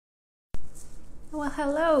Well,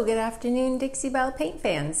 hello, good afternoon, Dixie Belle paint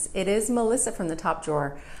fans. It is Melissa from the Top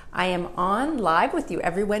Drawer. I am on live with you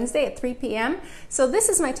every Wednesday at 3 p.m. So this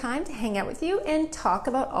is my time to hang out with you and talk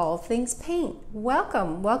about all things paint.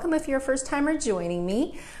 Welcome, welcome if you're a first timer joining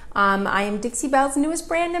me. I am Dixie Belle's newest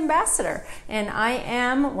brand ambassador, and I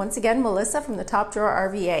am, once again, Melissa from the Top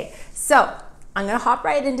Drawer RVA. So I'm gonna hop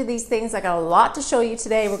right into these things. I got a lot to show you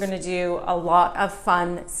today. We're gonna do a lot of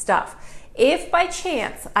fun stuff. If by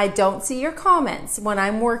chance I don't see your comments when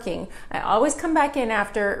I'm working, I always come back in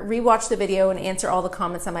after, rewatch the video and answer all the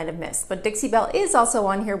comments I might have missed. But Dixie Belle is also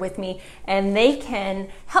on here with me, and they can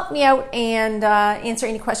help me out and answer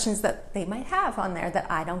any questions that they might have on there that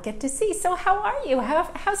I don't get to see. So how are you?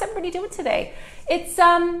 How's everybody doing today? It's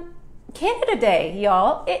Canada Day,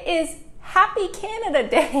 y'all. It is Happy Canada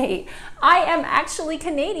Day. I am actually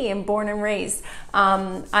Canadian, born and raised.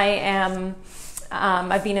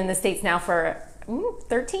 I've been in the States now for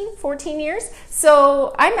 13, 14 years.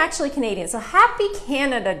 So I'm actually Canadian. So happy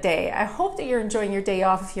Canada Day. I hope that you're enjoying your day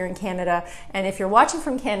off if you're in Canada. And if you're watching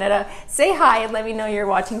from Canada, say hi and let me know you're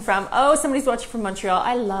watching from. Oh, somebody's watching from Montreal.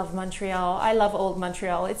 I love Montreal. I love old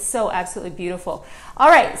Montreal. It's so absolutely beautiful. All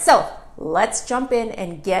right, so let's jump in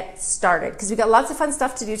and get started because we've got lots of fun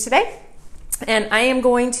stuff to do today. And I am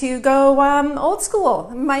going to go old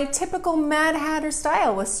school, my typical Mad Hatter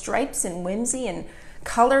style with stripes and whimsy and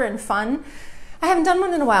color and fun. I haven't done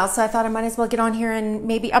one in a while, so I thought I might as well get on here and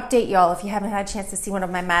maybe update y'all if you haven't had a chance to see one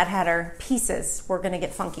of my Mad Hatter pieces. We're gonna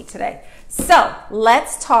get funky today. So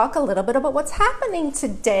let's talk a little bit about what's happening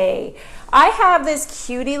today. I have this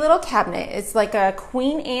cutie little cabinet. It's like a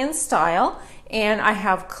Queen Anne style, and I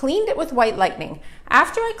have cleaned it with White Lightning.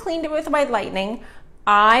 After I cleaned it with White Lightning,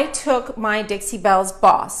 I took my Dixie Belle's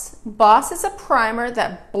Boss. Boss is a primer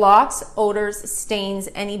that blocks odors, stains,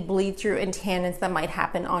 any bleed through and tannins that might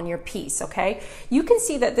happen on your piece, okay? You can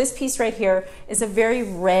see that this piece right here is a very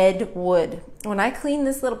red wood. When I cleaned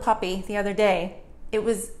this little puppy the other day, it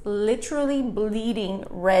was literally bleeding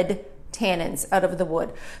red tannins out of the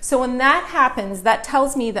wood. So when that happens, that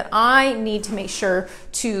tells me that I need to make sure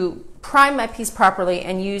to prime my piece properly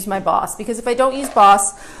and use my Boss, because if I don't use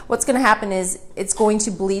Boss, what's going to happen is it's going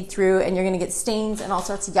to bleed through and you're going to get stains and all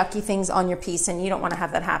sorts of yucky things on your piece, and you don't want to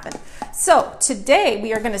have that happen. So today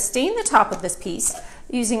we are going to stain the top of this piece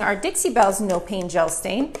using our Dixie Belle's No Pain Gel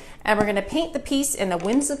Stain, and we're going to paint the piece in a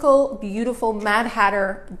whimsical, beautiful Mad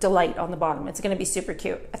Hatter delight on the bottom. It's going to be super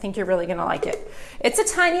cute. I think you're really going to like it. It's a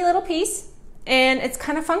tiny little piece, and it's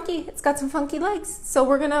kind of funky. It's got some funky legs. So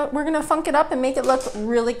we're gonna funk it up and make it look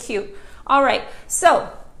really cute. All right,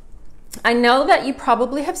 so I know that you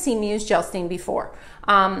probably have seen me use gel stain before,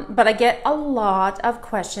 but I get a lot of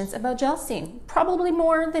questions about gel stain, probably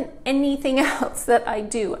more than anything else that I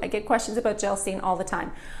do. I get questions about gel stain all the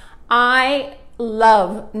time. I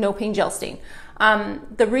love No Pain Gel Stain.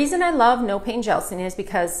 The reason I love No Pain Gel Stain is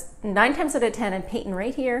because 9 times out of 10 I'm painting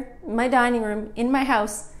right here in my dining room, in my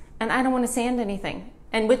house, and I don't want to sand anything.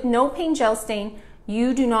 And with No Pain Gel Stain,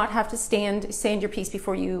 you do not have to sand your piece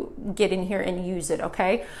before you get in here and use it,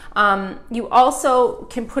 okay? You also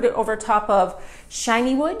can put it over top of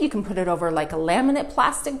shiny wood. You can put it over like a laminate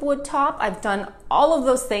plastic wood top. I've done all of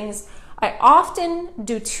those things. I often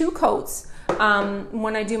do 2 coats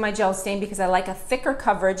when I do my gel stain because I like a thicker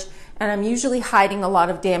coverage, and I'm usually hiding a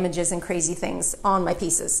lot of damages and crazy things on my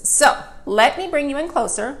pieces. So let me bring you in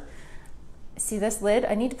closer. See this lid?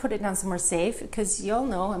 I need to put it down somewhere safe because y'all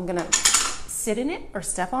know I'm gonna sit in it or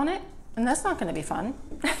step on it, and that's not gonna be fun.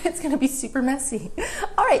 It's gonna be super messy.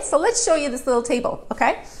 All right, so let's show you this little table,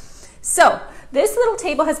 okay? So this little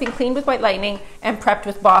table has been cleaned with White Lightning and prepped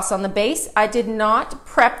with Boss on the base. I did not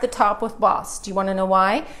prep the top with Boss. Do you want to know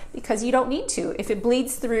why? Because you don't need to. If it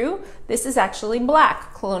bleeds through, this is actually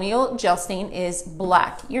black. Colonial Gel Stain is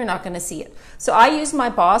black. You're not going to see it. So I used my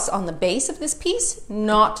Boss on the base of this piece,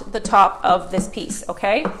 not the top of this piece,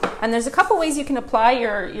 okay? And there's a couple ways you can apply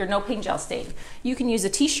your No Pain Gel Stain. You can use a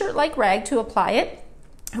t-shirt like rag to apply it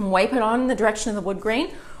and wipe it on in the direction of the wood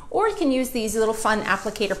grain, or you can use these little fun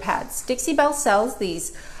applicator pads. Dixie Belle sells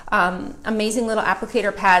these amazing little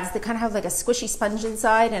applicator pads that kind of have like a squishy sponge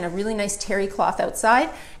inside and a really nice terry cloth outside,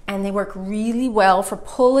 and they work really well for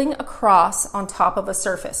pulling across on top of a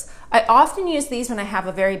surface. I often use these when I have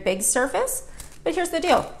a very big surface, but here's the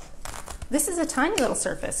deal. This is a tiny little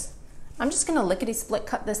surface. I'm just gonna lickety-split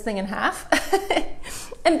cut this thing in half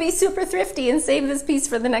and be super thrifty and save this piece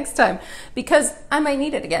for the next time because I might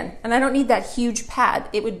need it again, and I don't need that huge pad.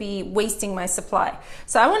 It would be wasting my supply.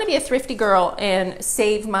 So I wanna be a thrifty girl and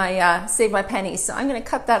save my pennies. So I'm gonna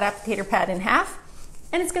cut that applicator pad in half,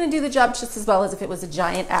 and it's gonna do the job just as well as if it was a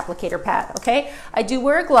giant applicator pad, okay? I do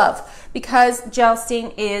wear a glove because gel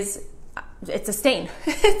stain is it's a stain.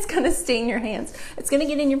 It's gonna stain your hands. It's gonna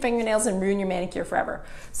get in your fingernails and ruin your manicure forever.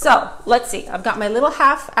 So let's see, I've got my little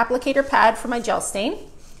half applicator pad for my gel stain,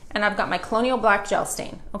 and I've got my Colonial Black gel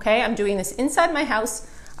stain, okay? I'm doing this inside my house.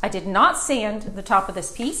 I did not sand the top of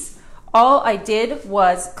this piece. All I did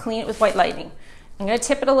was clean it with white lightning. I'm gonna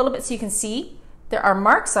tip it a little bit so you can see. There are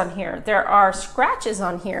marks on here. There are scratches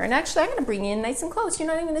on here. And actually, I'm gonna bring you in nice and close. You're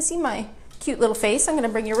not even gonna see my cute little face. I'm gonna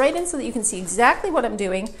bring you right in so that you can see exactly what I'm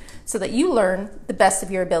doing so that you learn the best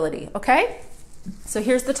of your ability, okay? So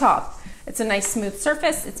here's the top. It's a nice smooth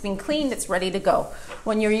surface. It's been cleaned, it's ready to go.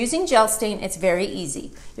 When you're using gel stain, it's very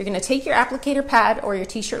easy. You're gonna take your applicator pad or your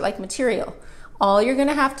t-shirt-like material. All you're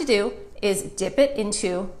gonna have to do is dip it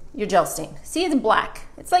into your gel stain. See, it's black.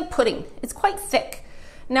 It's like pudding. It's quite thick.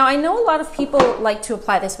 Now, I know a lot of people like to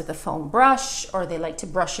apply this with a foam brush, or they like to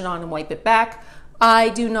brush it on and wipe it back. I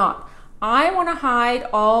do not. I want to hide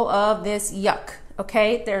all of this yuck,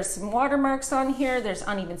 okay? There's some watermarks on here. There's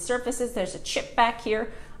uneven surfaces. There's a chip back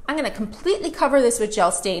here. I'm going to completely cover this with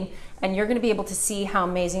gel stain, and you're going to be able to see how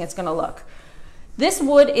amazing it's going to look. This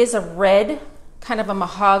wood is a red, kind of a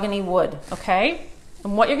mahogany wood, okay?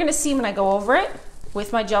 And what you're going to see when I go over it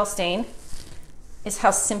with my gel stain is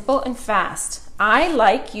how simple and fast. I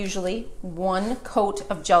like usually one coat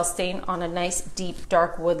of gel stain on a nice deep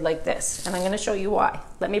dark wood like this, and I'm going to show you why.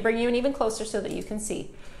 Let me bring you in even closer so that you can see.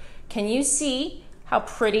 Can you see how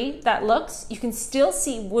pretty that looks? You can still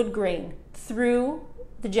see wood grain through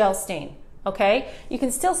the gel stain, okay? You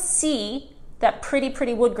can still see that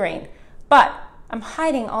pretty wood grain, but I'm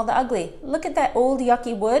hiding all the ugly. Look at that old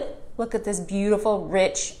yucky wood. Look at this beautiful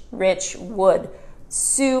rich wood.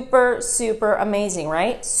 Super amazing,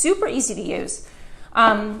 right? Super easy to use.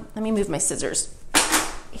 Let me move my scissors.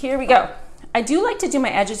 Here we go. I do like to do my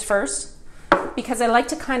edges first because I like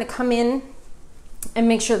to kind of come in and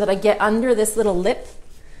make sure that I get under this little lip.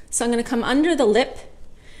 So I'm going to come under the lip,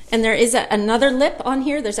 and there is another lip on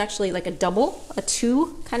here. There's actually like a double, a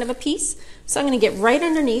two kind of a piece. So I'm going to get right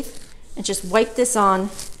underneath and just wipe this on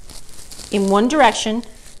in one direction,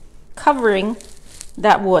 covering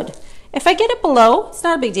that wood. If I get it below, it's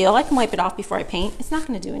not a big deal. I can wipe it off before I paint. It's not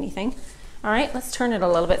going to do anything. All right, let's turn it a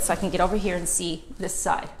little bit so I can get over here and see this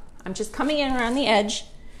side. I'm just coming in around the edge,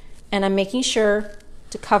 and I'm making sure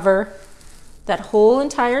to cover that whole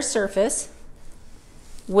entire surface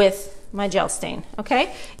with my gel stain,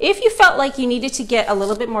 okay? If you felt like you needed to get a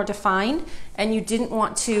little bit more defined and you didn't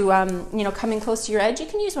want to, you know, come in close to your edge, you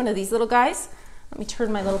can use one of these little guys. Let me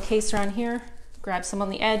turn my little case around here, grab some on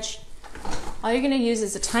the edge. All you're gonna use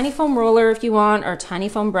is a tiny foam roller if you want, or a tiny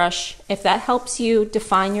foam brush. If that helps you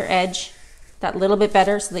define your edge that little bit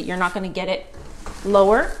better so that you're not gonna get it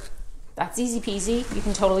lower, that's easy peasy. You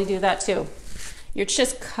can totally do that too. You're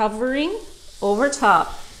just covering over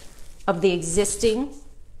top of the existing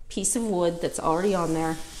piece of wood that's already on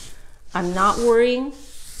there. I'm not worrying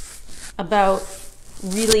about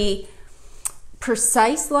really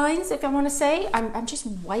precise lines, if I want to say. I'm just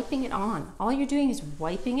wiping it on. All you're doing is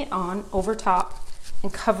wiping it on over top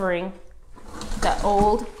and covering that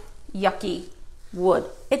old yucky wood.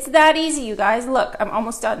 It's that easy, you guys. Look, I'm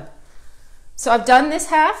almost done. So I've done this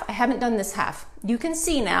half. I haven't done this half. You can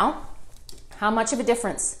see now how much of a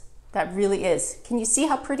difference that really is. Can you see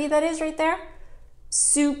how pretty that is right there?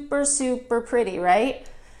 Super pretty, right?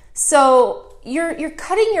 So you're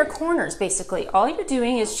cutting your corners basically. All you're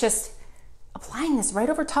doing is just applying this right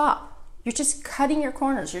over top. You're just cutting your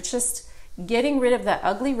corners. You're just getting rid of that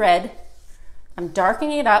ugly red. I'm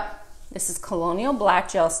darkening it up. This is Colonial Black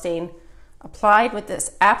gel stain applied with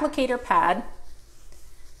this applicator pad.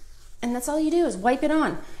 And that's all you do is wipe it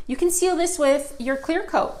on. You can seal this with your clear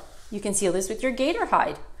coat. You can seal this with your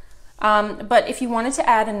Gatorhide. But if you wanted to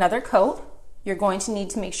add another coat, you're going to need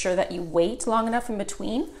to make sure that you wait long enough in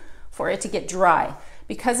between for it to get dry.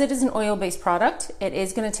 Because it is an oil-based product, it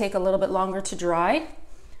is going to take a little bit longer to dry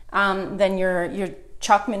than your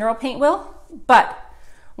chalk mineral paint will. But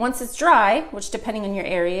once it's dry, which depending on your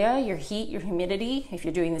area, your heat, your humidity, if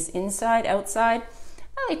you're doing this inside, outside,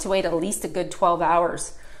 I like to wait at least a good 12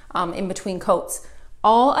 hours in between coats.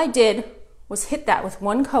 All I did was hit that with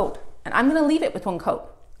one coat, and I'm going to leave it with one coat.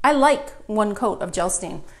 I like one coat of gel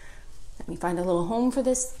stain. Let me find a little home for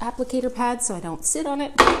this applicator pad so I don't sit on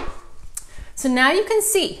it. So now you can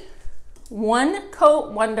see one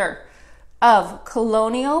coat wonder of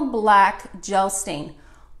Colonial Black gel stain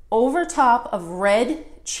over top of red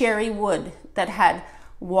cherry wood that had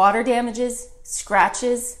water damages,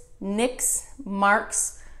 scratches, nicks,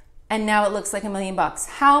 marks, and now it looks like $1 million.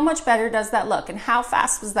 How much better does that look? And how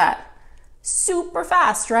fast was that? Super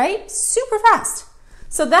fast, right? Super fast.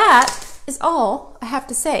 So that is all I have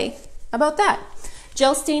to say about that.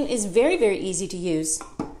 Gel stain is very, very easy to use.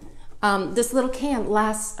 This little can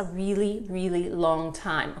lasts a really, really long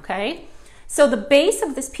time, okay? So the base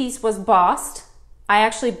of this piece was bossed. I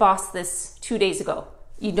actually bossed this 2 days ago.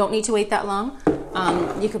 You don't need to wait that long.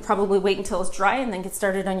 You could probably wait until it's dry and then get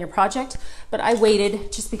started on your project. But I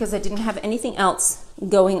waited just because I didn't have anything else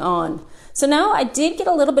going on. So now I did get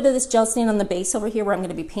a little bit of this gel stain on the base over here where I'm going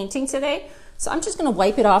to be painting today. So I'm just going to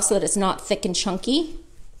wipe it off so that it's not thick and chunky.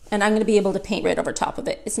 And I'm going to be able to paint right over top of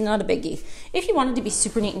it. It's not a biggie. If you wanted to be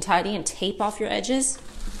super neat and tidy and tape off your edges,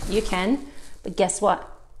 you can. But guess what?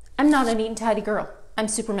 I'm not a neat and tidy girl. I'm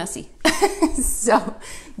super messy. So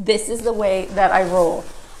this is the way that I roll.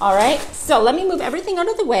 All right, so let me move everything out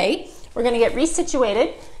of the way. We're gonna get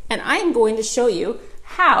resituated and I'm going to show you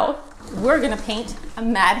how we're gonna paint a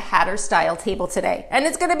Mad Hatter style table today. And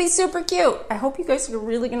it's gonna be super cute. I hope you guys are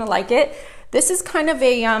really gonna like it. This is kind of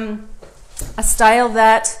a style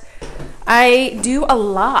that I do a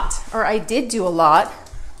lot, or I did do a lot.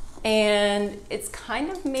 And it's kind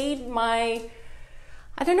of made my,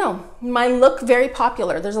 I don't know, my look very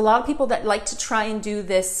popular. There's a lot of people that like to try and do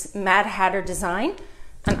this Mad Hatter design,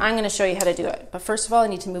 and I'm going to show you how to do it. But first of all, I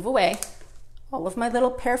need to move away all of my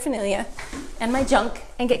little paraphernalia and my junk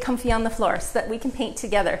and get comfy on the floor so that we can paint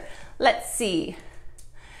together. Let's see.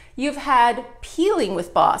 You've had peeling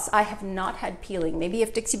with Boss. I have not had peeling. Maybe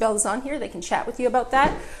if Dixie Belle is on here, they can chat with you about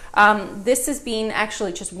that. This has been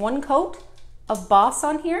actually just one coat of Boss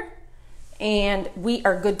on here, and we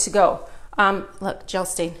are good to go. Look, gel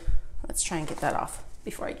stain. Let's try and get that off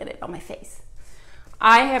before I get it on my face.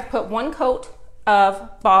 I have put one coat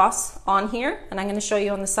of Boss on here, and I'm going to show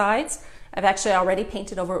you on the sides. I've actually already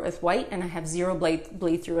painted over it with white, and I have zero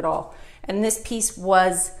bleed through it all. And this piece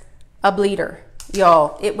was a bleeder,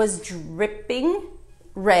 y'all. It was dripping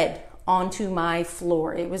red onto my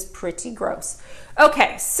floor. It was pretty gross.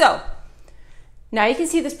 Okay, so now you can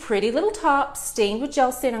see this pretty little top stained with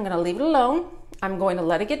gel stain. I'm going to leave it alone. I'm going to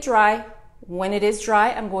let it get dry. When it is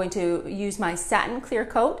dry, I'm going to use my satin clear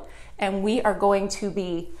coat, and we are going to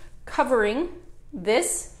be covering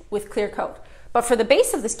this with clear coat. But for the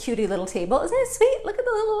base of this cutie little table, isn't it sweet? Look at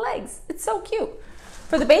the little legs. It's so cute.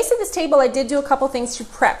 For the base of this table, I did do a couple things to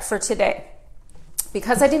prep for today.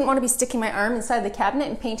 Because I didn't want to be sticking my arm inside the cabinet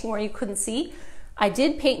and painting where you couldn't see, I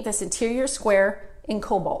did paint this interior square in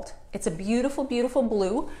Cobalt. It's a beautiful, beautiful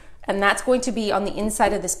blue, and that's going to be on the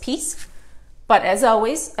inside of this piece. But as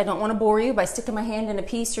always, I don't want to bore you by sticking my hand in a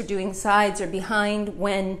piece or doing sides or behind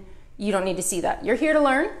when you don't need to see that. You're here to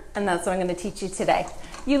learn, and that's what I'm going to teach you today.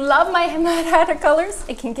 You love my Mad Hatter colors?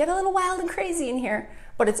 It can get a little wild and crazy in here,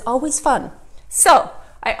 but it's always fun. So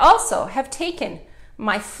I also have taken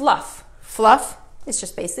my fluff. Fluff is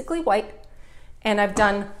just basically white, and I've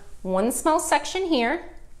done one small section here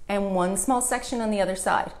and one small section on the other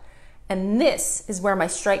side. And this is where my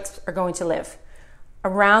stripes are going to live.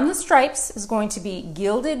 Around the stripes is going to be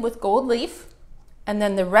gilded with gold leaf, and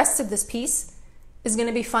then the rest of this piece is going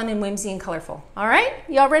to be fun and whimsy and colorful. All right,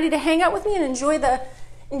 y'all ready to hang out with me and enjoy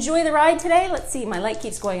the ride today? Let's see, my light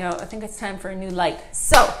keeps going out. I think it's time for a new light.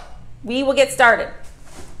 So we will get started.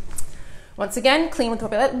 Once again, clean with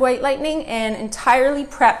white lightning and entirely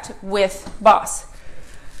prepped with Boss.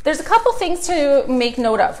 There's a couple things to make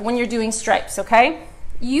note of when you're doing stripes, okay?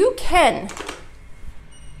 You can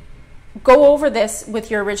go over this with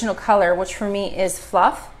your original color, which for me is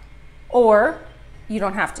fluff, or you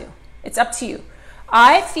don't have to. It's up to you.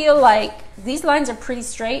 I feel like these lines are pretty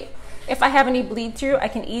straight. If I have any bleed through, I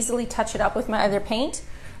can easily touch it up with my other paint,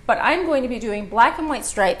 but I'm going to be doing black and white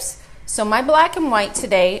stripes. So my black and white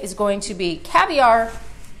today is going to be caviar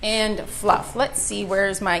and fluff. Let's see,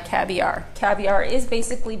 where's my caviar? Caviar is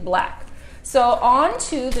basically black. So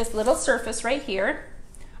onto this little surface right here,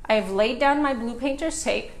 I've laid down my blue painter's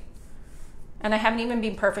tape, and I haven't even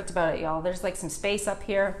been perfect about it, y'all. There's like some space up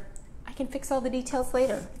here. I can fix all the details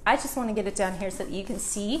later. I just want to get it down here so that you can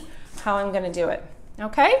see how I'm going to do it.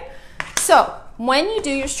 Okay? So when you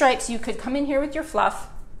do your stripes, you could come in here with your fluff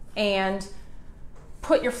and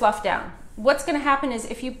put your fluff down. What's going to happen is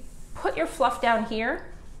if you put your fluff down here,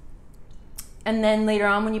 and then later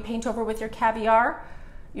on when you paint over with your caviar,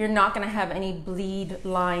 you're not going to have any bleed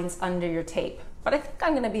lines under your tape. But I think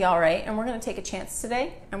I'm going to be all right, and we're going to take a chance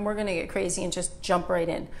today, and we're going to get crazy and just jump right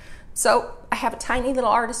in. So I have a tiny little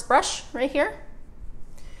artist brush right here,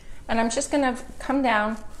 and I'm just going to come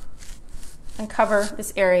down and cover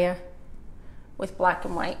this area with black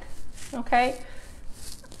and white, okay?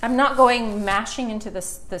 I'm not going mashing into the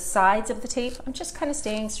sides of the tape. I'm just kind of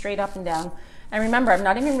staying straight up and down. And remember, I'm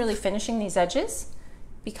not even really finishing these edges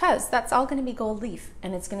because that's all going to be gold leaf,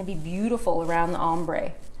 and it's going to be beautiful around the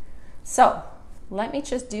ombre. So let me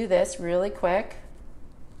just do this really quick.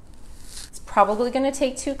 probably going to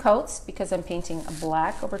take 2 coats because I'm painting a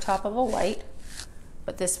black over top of a white,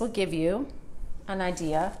 but this will give you an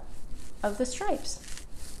idea of the stripes.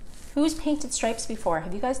 Who's painted stripes before?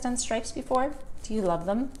 Have you guys done stripes before? Do you love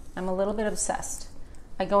them? I'm a little bit obsessed.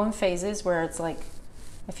 I go in phases where it's like,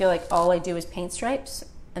 I feel like all I do is paint stripes,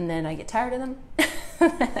 and then I get tired of them.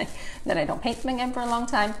 Then I don't paint them again for a long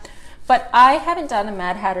time. But I haven't done a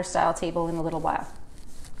Mad Hatter style table in a little while,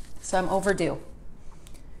 so I'm overdue.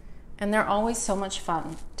 And they're always so much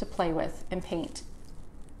fun to play with and paint.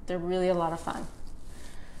 They're really a lot of fun.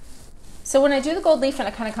 So when I do the gold leaf and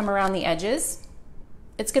I kind of come around the edges,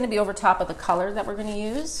 it's going to be over top of the color that we're going to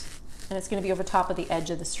use, and it's going to be over top of the edge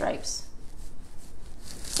of the stripes.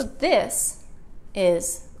 So this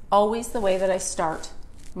is always the way that I start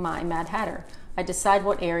my Mad Hatter. I decide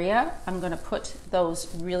what area I'm going to put those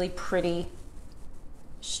really pretty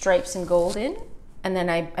stripes and gold in, and then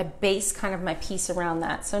I base kind of my piece around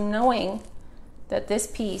that. So knowing that this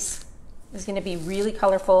piece is going to be really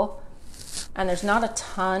colorful, and there's not a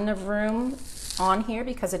ton of room on here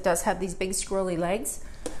because it does have these big scrolly legs,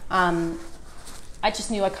 I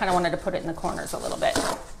just knew I kind of wanted to put it in the corners a little bit.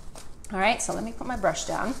 All right, so let me put my brush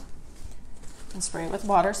down and spray it with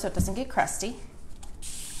water so it doesn't get crusty.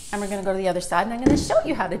 And we're gonna go to the other side and I'm gonna show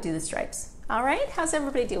you how to do the stripes. All right, how's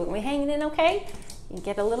everybody doing? We hanging in okay? You can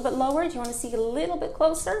get a little bit lower. Do you wanna see a little bit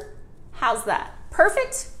closer? How's that?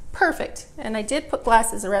 Perfect? Perfect. And I did put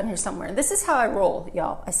glasses around here somewhere. This is how I roll,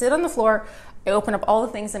 y'all. I sit on the floor, I open up all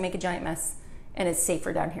the things that make a giant mess, and it's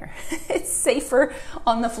safer down here. It's safer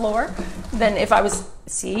on the floor than if I was,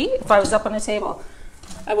 if I was up on a table.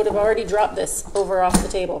 I would have already dropped this over off the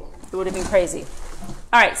table. It would have been crazy.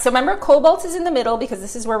 All right, so remember Cobalt is in the middle because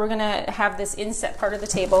this is where we're gonna have this inset part of the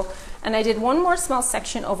table. And I did one more small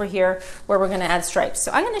section over here where we're gonna add stripes.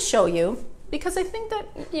 So I'm gonna show you because I think that,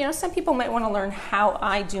 you know, some people might wanna learn how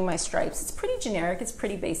I do my stripes. It's pretty generic, it's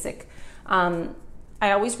pretty basic. I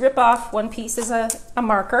always rip off one piece as a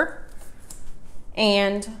marker,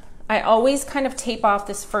 and I always kind of tape off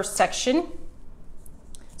this first section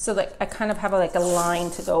so that I kind of have like a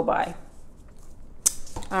line to go by.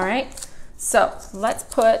 All right, so let's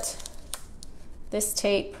put this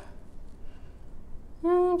tape.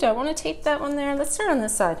 Do I want to tape that one there? Let's start on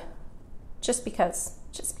this side, just because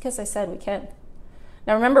I said we can.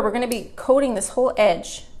 Now remember, we're going to be coating this whole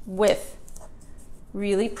edge with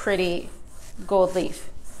really pretty gold leaf.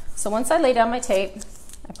 So once I lay down my tape,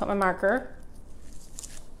 I put my marker,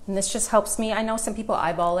 and this just helps me. I know some people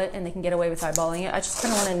eyeball it and they can get away with eyeballing it. I just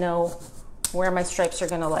kind of want to know where my stripes are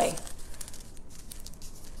going to lay.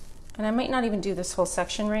 And I might not even do this whole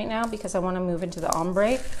section right now because I want to move into the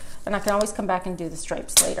ombre, and I can always come back and do the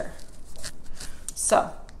stripes later.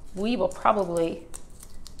 So we will probably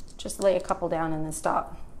just lay a couple down and then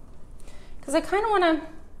stop, because I kind of want to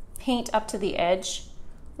paint up to the edge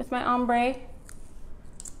with my ombre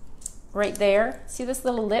right there. See this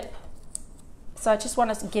little lip? So I just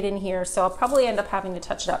want to get in here, so I'll probably end up having to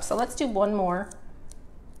touch it up. So let's do one more,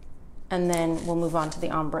 and then we'll move on to the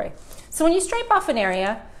ombre. So when you stripe off an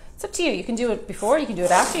area, it's up to you. You can do it before, you can do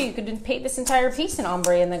it after, you could paint this entire piece in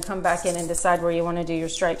ombre and then come back in and decide where you want to do your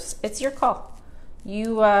stripes. It's your call.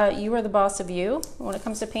 You are the boss of you when it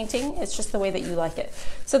comes to painting. It's just the way that you like it.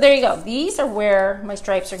 So there you go. These are where my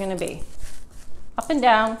stripes are going to be. Up and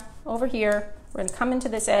down, over here. We're going to come into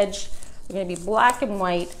this edge. They're going to be black and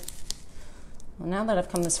white. Well, now that I've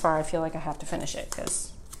come this far, I feel like I have to finish it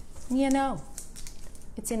because, you know,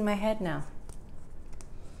 it's in my head now.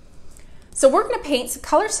 So we're going to paint some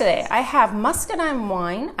colors today. I have muscadine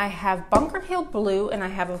wine, I have Bunker Hill blue, and I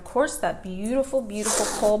have, of course, that beautiful, beautiful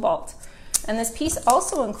cobalt. And this piece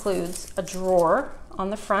also includes a drawer on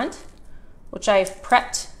the front, which I've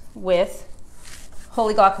prepped with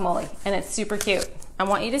Holy Guacamole, and it's super cute. I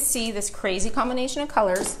want you to see this crazy combination of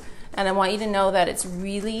colors, and I want you to know that it's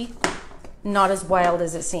really not as wild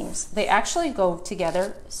as it seems. They actually go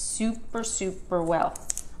together super, super well.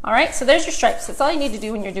 All right, so there's your stripes. That's all you need to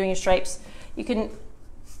do when you're doing your stripes. You can,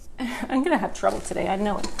 I'm gonna have trouble today, I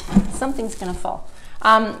know it. Something's gonna fall.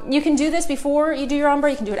 You can do this before you do your ombre,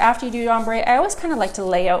 you can do it after you do your ombre. I always kind of like to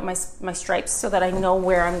lay out my stripes so that I know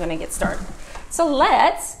where I'm gonna get started. So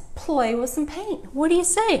let's play with some paint. What do you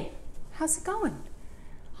say? How's it going?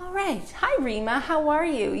 All right, hi Rima, how are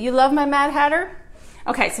you? You love my Mad Hatter?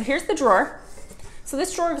 Okay, so here's the drawer. So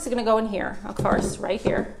this drawer is gonna go in here, of course, right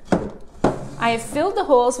here. I have filled the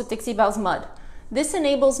holes with Dixie Belle's mud. This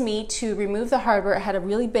enables me to remove the hardware. I had a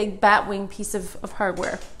really big bat wing piece of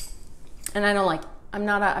hardware, and I don't like it. I'm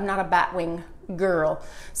not a bat wing girl.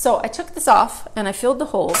 So I took this off and I filled the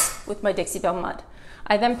holes with my Dixie Belle mud.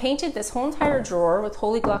 I then painted this whole entire drawer with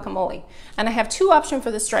Holy Guacamole. And I have two options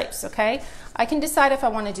for the stripes, okay? I can decide if I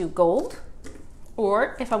want to do gold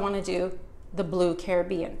or if I want to do the blue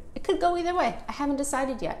Caribbean. It could go either way. I haven't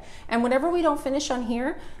decided yet. And whatever we don't finish on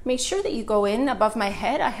here, make sure that you go in above my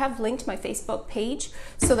head. I have linked my Facebook page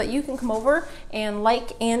so that you can come over and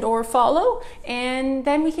like and or follow, and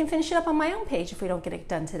then we can finish it up on my own page if we don't get it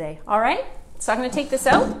done today. All right? So I'm going to take this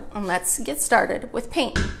out and let's get started with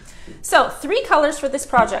paint. So 3 colors for this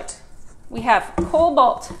project. We have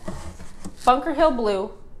Cobalt, Bunker Hill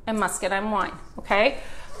Blue, and Muscadine Wine, okay?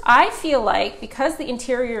 I feel like because the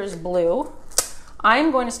interior is blue,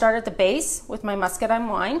 I'm going to start at the base with my Muscadine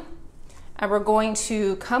Wine, and we're going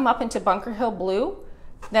to come up into Bunker Hill Blue.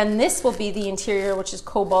 Then this will be the interior, which is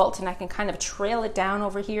Cobalt, and I can kind of trail it down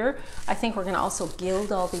over here. I think we're going to also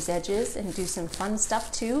gild all these edges and do some fun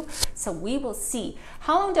stuff too. So we will see.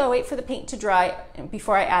 How long do I wait for the paint to dry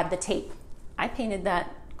before I add the tape? I painted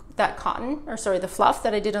that cotton, or sorry, the fluff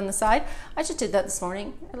that I did on the side. I just did that this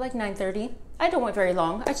morning at like 9:30. I don't wait very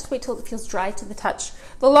long. I just wait till it feels dry to the touch.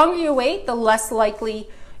 The longer you wait, the less likely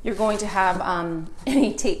you're going to have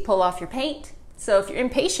any tape pull off your paint. So if you're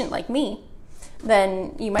impatient like me,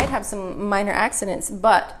 then you might have some minor accidents,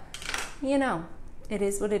 but you know, it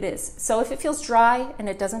is what it is. So if it feels dry and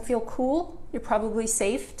it doesn't feel cool, you're probably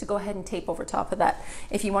safe to go ahead and tape over top of that.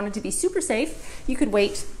 If you wanted to be super safe, you could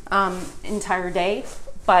wait entire day,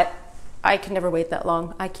 but I can never wait that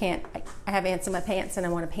long. I can't. I have ants in my pants and I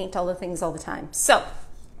want to paint all the things all the time. So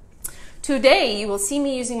today you will see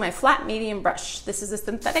me using my flat medium brush. This is a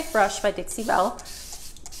synthetic brush by Dixie Belle.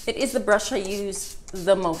 It is the brush I use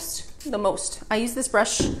the most. I use this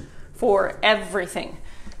brush for everything.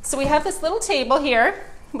 So we have this little table here,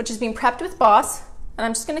 which is being prepped with Boss, and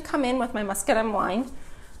I'm just going to come in with my Muscadine Wine.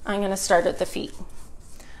 I'm going to start at the feet.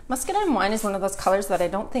 Muscadine Wine is one of those colors that I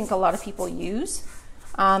don't think a lot of people use.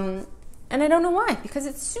 And I don't know why, because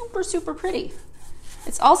it's super, super pretty.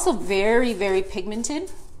 It's also very, very pigmented.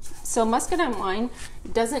 So Muscadine Wine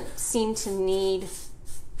doesn't seem to need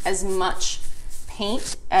as much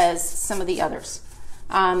paint as some of the others.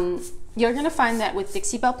 You're gonna find that with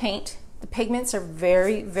Dixie Belle paint, the pigments are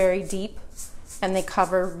very, very deep and they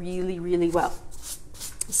cover really, really well.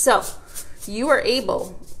 So you are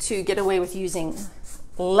able to get away with using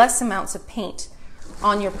less amounts of paint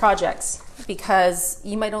on your projects because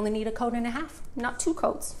you might only need a coat and a half, not 2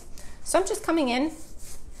 coats. So I'm just coming in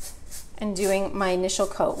and doing my initial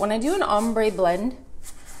coat. When I do an ombre blend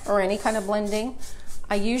or any kind of blending,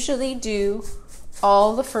 I usually do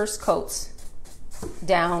all the first coats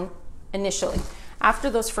down initially. After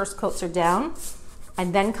those first coats are down, I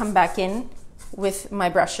then come back in with my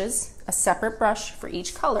brushes, a separate brush for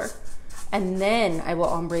each color, and then I will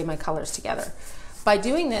ombre my colors together. By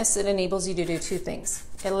doing this, it enables you to do 2 things.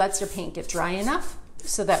 It lets your paint get dry enough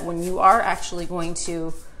so that when you are actually going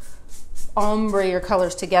to ombre your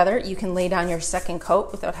colors together, you can lay down your second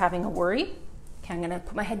coat without having a worry. Okay, I'm gonna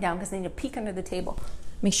put my head down because I need to peek under the table.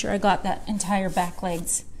 Make sure I got that entire back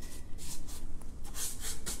legs.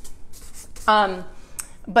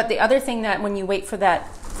 But the other thing that when you wait for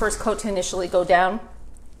that first coat to initially go down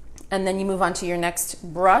and then you move on to your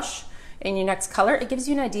next brush and your next color, it gives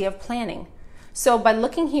you an idea of planning. So by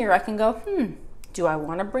looking here, I can go, do I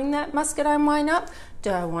want to bring that Muscadine Wine up? Do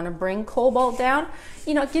I want to bring Cobalt down?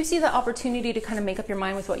 You know, it gives you the opportunity to kind of make up your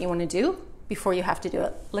mind with what you want to do before you have to do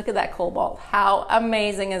it. Look at that Cobalt. How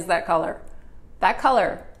amazing is that color? That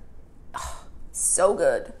color, oh, so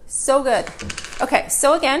good, so good. Okay,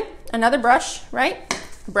 so again, another brush, right?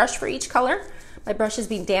 A brush for each color. My brush is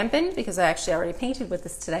being dampened because I actually already painted with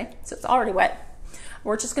this today, so it's already wet.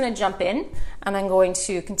 We're just going to jump in and I'm going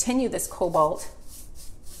to continue this Cobalt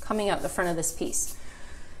coming out the front of this piece.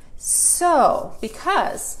 So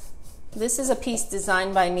because this is a piece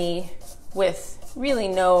designed by me with really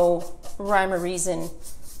no rhyme or reason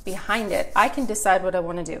behind it, I can decide what I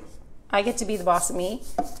want to do. I get to be the boss of me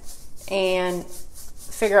and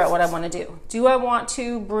figure out what I want to do. Do I want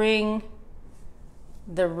to bring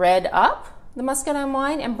the red up, the Muscadine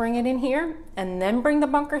Wine, and bring it in here and then bring the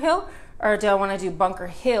Bunker Hill? Or do I want to do Bunker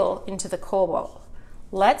Hill into the Cobalt?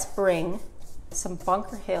 Let's bring some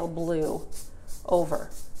Bunker Hill blue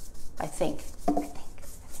over, I think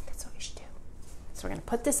that's what we should do. So we're going to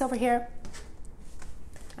put this over here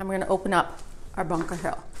and we're going to open up our Bunker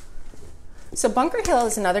Hill. So Bunker Hill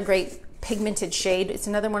is another great pigmented shade. It's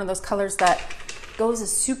another one of those colors that goes a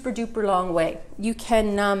super duper long way. You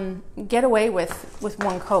can get away with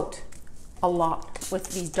 1 coat a lot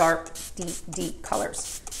with these dark, deep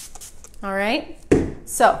colors. All right,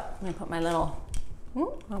 so I'm gonna put my little,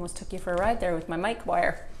 I almost took you for a ride there with my mic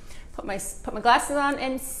wire. Put my glasses on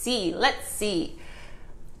and see, let's see.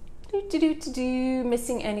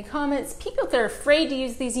 Missing any comments? People that are afraid to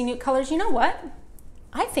use these unique colors, you know what?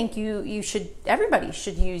 I think everybody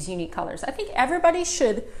should use unique colors. I think everybody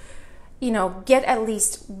should, get at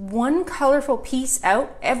least one colorful piece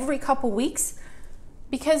out every couple weeks,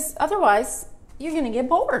 because otherwise you're gonna get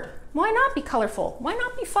bored. Why not be colorful? Why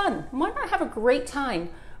not be fun? Why not have a great time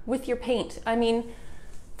with your paint? I mean,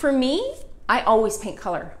 for me, I always paint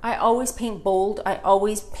color. I always paint bold. I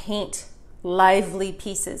always paint lively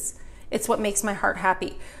pieces. It's what makes my heart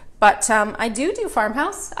happy. But I do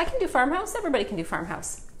farmhouse. I can do farmhouse. Everybody can do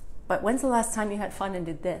farmhouse. But when's the last time you had fun and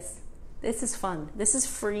did this? This is fun. This is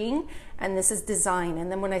freeing, and this is design.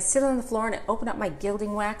 And then when I sit on the floor and I open up my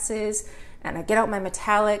gilding waxes and I get out my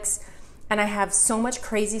metallics and I have so much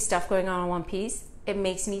crazy stuff going on in one piece, it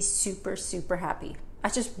makes me super, super happy. I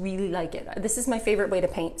just really like it. This is my favorite way to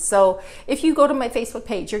paint. So if you go to my Facebook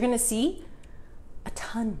page, you're gonna see a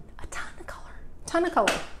ton of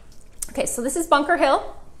color. Okay, so this is Bunker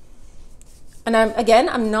Hill. And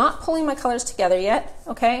I'm not pulling my colors together yet,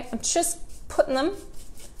 okay? I'm just putting them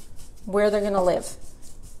where they're gonna live,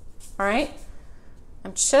 all right?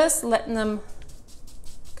 I'm just letting them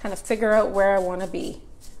kind of figure out where I wanna be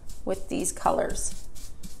with these colors.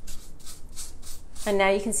 And now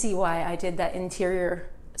you can see why I did that interior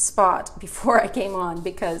spot before I came on,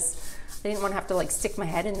 because I didn't want to have to like stick my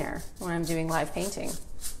head in there when I'm doing live painting.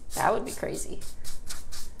 That would be crazy.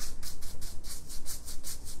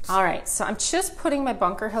 All right, so I'm just putting my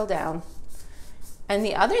Bunker Hill down. And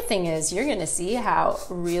the other thing is, you're gonna see how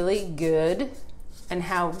really good and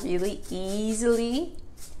how really easily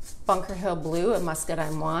Bunker Hill Blue and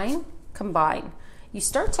Muscadine Wine combine. You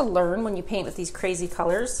start to learn when you paint with these crazy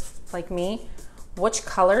colors, like me, which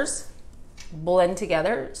colors blend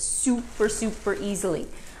together super, super easily.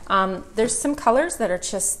 There's some colors that are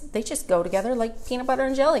they just go together like peanut butter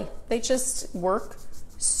and jelly. They just work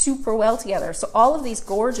super well together. So all of these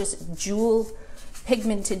gorgeous jewel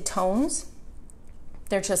pigmented tones,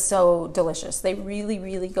 they're just so delicious. They really,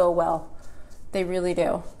 really go well. They really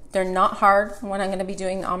do. They're not hard. When I'm gonna be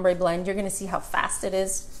doing the ombre blend, you're gonna see how fast it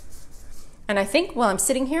is. And I think while I'm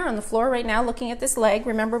sitting here on the floor right now looking at this leg,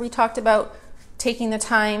 remember we talked about taking the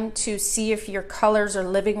time to see if your colors are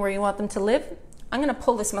living where you want them to live? I'm gonna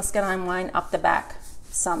pull this Muscadine Wine up the back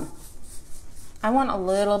some. I want a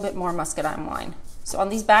little bit more Muscadine Wine. So on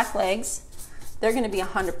these back legs, they're gonna be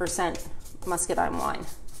 100% Muscadine Wine.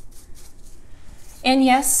 And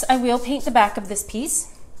yes, I will paint the back of this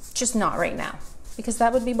piece, just not right now, because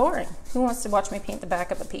that would be boring. Who wants to watch me paint the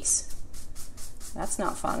back of a piece? That's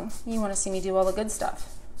not fun. You wanna see me do all the good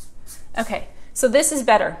stuff. Okay, so this is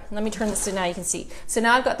better. Let me turn this so now you can see. So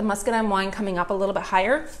now I've got the Muscadine Wine coming up a little bit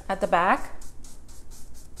higher at the back.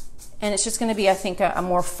 And it's just gonna be, I think, a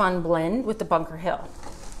more fun blend with the Bunker Hill.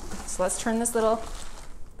 So let's turn this little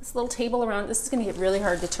table around. This is gonna get really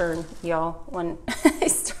hard to turn, y'all, when I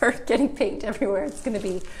start getting paint everywhere. It's gonna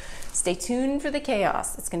be, stay tuned for the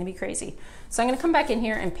chaos. It's gonna be crazy. So I'm gonna come back in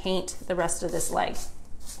here and paint the rest of this leg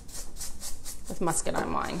with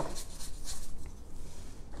Muscadine Wine,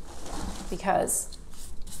 because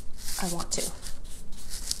I want to.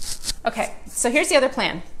 Okay, so here's the other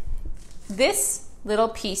plan. This little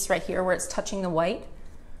piece right here where it's touching the white,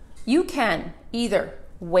 you can either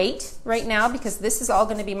wait right now, because this is all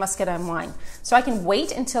going to be Muscadine Wine. So I can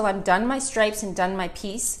wait until I'm done my stripes and done my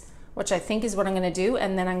piece, which I think is what I'm going to do,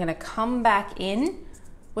 and then I'm going to come back in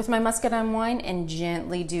with my Muscadine Wine and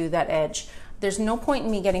gently do that edge. There's no point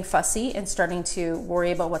in me getting fussy and starting to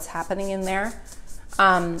worry about what's happening in there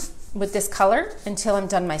with this color until I'm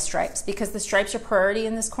done my stripes, because the stripes are priority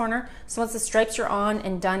in this corner. So once the stripes are on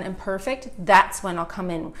and done and perfect, that's when I'll come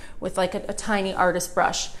in with like a tiny artist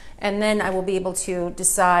brush, and then I will be able to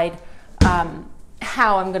decide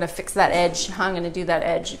how I'm gonna fix that edge, how I'm gonna do that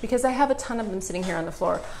edge, because I have a ton of them sitting here on the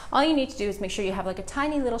floor. All you need to do is make sure you have like a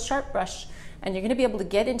tiny little sharp brush, and you're gonna be able to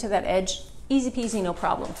get into that edge easy peasy, no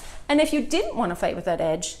problem. And if you didn't want to fight with that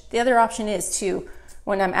edge, the other option is to,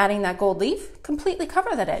 when I'm adding that gold leaf, completely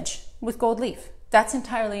cover that edge with gold leaf. That's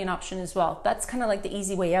entirely an option as well. That's kind of like the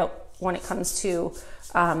easy way out when it comes to,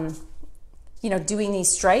 you know, doing these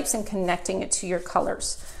stripes and connecting it to your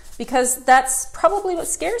colors, because that's probably what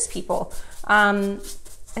scares people.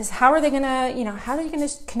 Is how are they gonna, you know, how are you gonna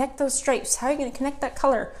connect those stripes? How are you gonna connect that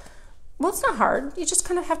color? Well, it's not hard. You just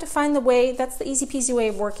kind of have to find the way. That's the easy peasy way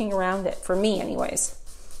of working around it, for me anyways,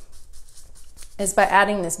 is by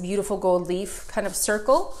adding this beautiful gold leaf kind of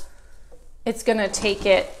circle. It's gonna take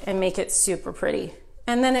it and make it super pretty.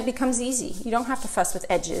 And then it becomes easy. You don't have to fuss with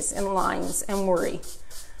edges and lines and worry.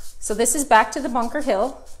 So this is back to the Bunker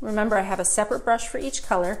Hill. Remember, I have a separate brush for each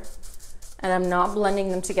color, and I'm not blending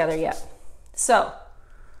them together yet. So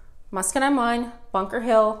Muscadine wine, Bunker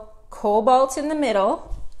Hill, Cobalt in the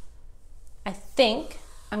middle. I think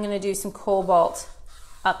I'm gonna do some Cobalt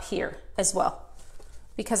up here as well,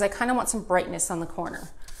 because I kind of want some brightness on the corner.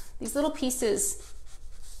 These little pieces,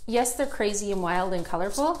 yes, they're crazy and wild and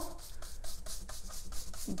colorful,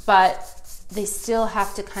 but they still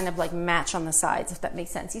have to kind of like match on the sides, if that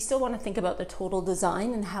makes sense. You still want to think about the total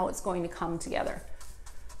design and how it's going to come together.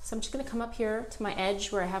 So I'm just going to come up here to my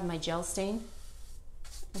edge where I have my gel stain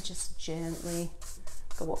and just gently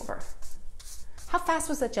go over. How fast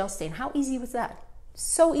was that gel stain? How easy was that?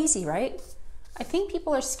 So easy, right? I think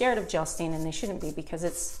people are scared of gel stain, and they shouldn't be, because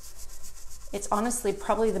it's honestly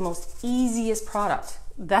probably the most easiest product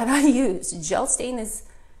that I use. Gel stain is,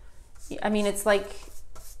 I mean, it's like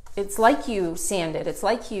you sanded. It's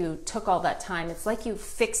like you took all that time. It's like you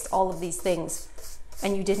fixed all of these things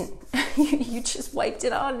and you didn't. You just wiped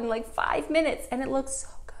it on in like 5 minutes and it looks so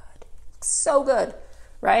good. So good,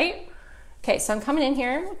 right? Okay, so I'm coming in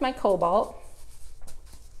here with my Cobalt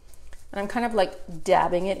and I'm kind of like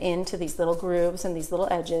dabbing it into these little grooves and these little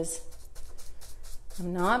edges.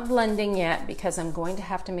 I'm not blending yet because I'm going to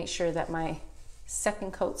have to make sure that my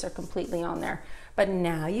second coats are completely on there. But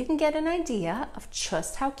now you can get an idea of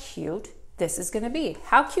just how cute this is going to be.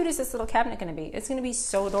 How cute is this little cabinet going to be? It's going to be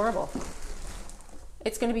so adorable.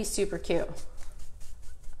 It's going to be super cute.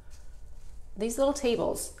 These little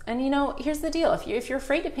tables. And you know, here's the deal. If you're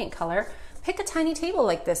afraid to paint color, pick a tiny table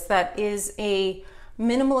like this that is a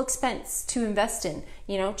minimal expense to invest in.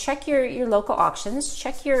 You know, check your local auctions,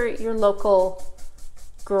 check your local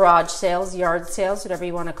garage sales, yard sales, whatever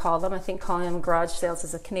you want to call them. I think calling them garage sales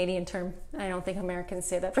is a Canadian term. I don't think Americans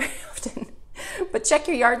say that very often. But check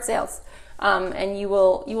your yard sales, and you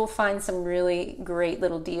will find some really great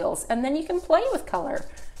little deals. And then you can play with color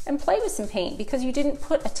and play with some paint, because you didn't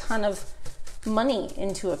put a ton of money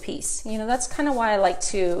into a piece. You know, that's kind of why I like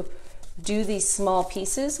to do these small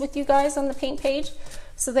pieces with you guys on the paint page,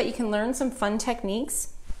 so that you can learn some fun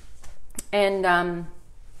techniques and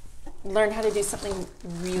learn how to do something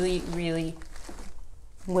really, really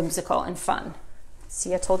whimsical and fun.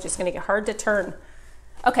 See, I told you it's gonna get hard to turn.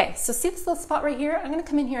 Okay, so see this little spot right here? I'm gonna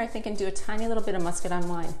come in here, I think, and do a tiny little bit of muscadine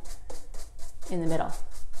wine in the middle,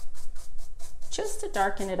 just to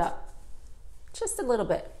darken it up, just a little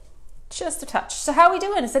bit, just a touch. So how are we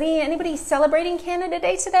doing? Is anybody celebrating Canada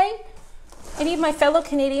Day today? Any of my fellow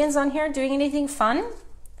Canadians on here doing anything fun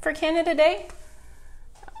for Canada Day?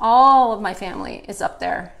 All of my family is up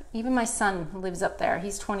there. Even my son lives up there.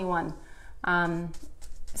 He's 21.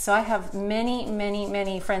 So I have many, many,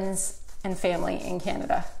 many friends and family in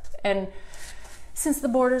Canada. And since the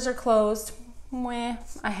borders are closed, I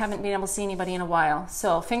haven't been able to see anybody in a while.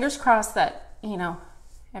 So fingers crossed that, you know,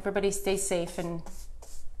 everybody stays safe and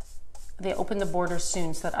they open the borders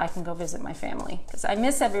soon so that I can go visit my family. Because I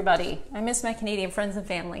miss everybody. I miss my Canadian friends and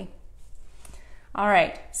family. All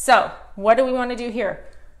right, so what do we want to do here?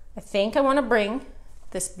 I think I want to bring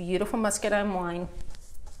this beautiful muscadine wine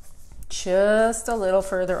just a little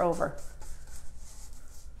further over.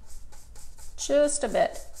 Just a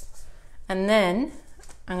bit. And then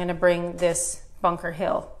I'm going to bring this Bunker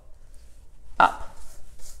Hill up.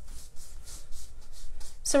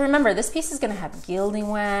 So remember, this piece is going to have gilding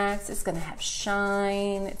wax, it's going to have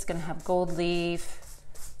shine, it's going to have gold leaf,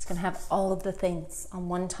 it's going to have all of the things on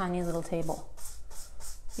one tiny little table.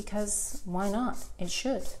 Because why not? It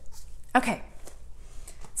should. Okay.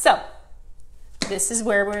 So, this is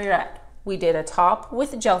where we're at. We did a top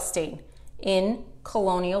with gel stain in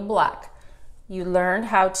Colonial Black. You learned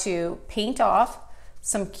how to paint off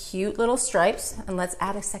some cute little stripes, and let's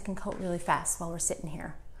add a second coat really fast while we're sitting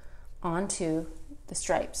here onto the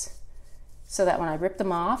stripes, so that when I rip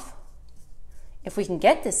them off, if we can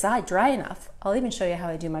get this side dry enough, I'll even show you how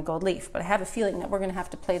I do my gold leaf, but I have a feeling that we're gonna have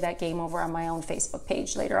to play that game over on my own Facebook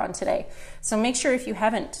page later on today. So make sure, if you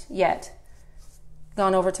haven't yet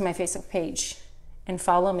gone over to my Facebook page and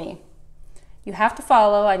follow me. You have to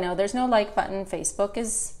follow. I know there's no like button. Facebook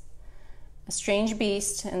is a strange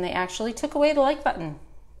beast, and they actually took away the like button.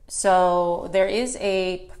 So there is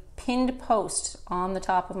a pinned post on the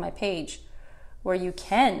top of my page where you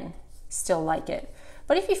can still like it.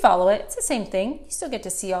 But if you follow it, it's the same thing. You still get to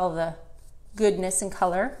see all the goodness and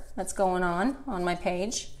color that's going on my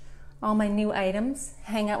page. All my new items.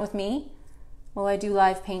 Hang out with me while I do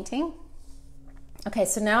live painting. Okay,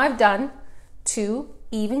 so now I've done 2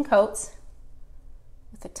 even coats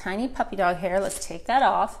with a tiny puppy dog hair. Let's take that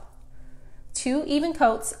off. 2 even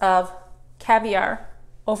coats of caviar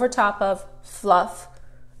over top of fluff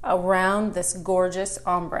around this gorgeous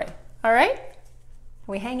ombre. All right?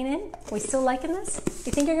 Are we hanging in? Are we still liking this?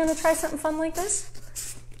 You think you're gonna try something fun like this?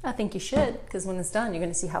 I think you should, because when it's done, you're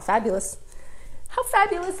going to see how fabulous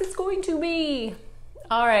it's going to be.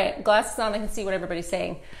 All right, glasses on, I can see what everybody's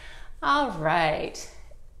saying. All right.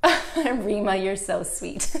 Rima, you're so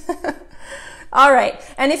sweet. All right,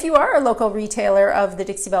 and if you are a local retailer of the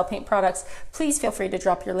Dixie Belle paint products, please feel free to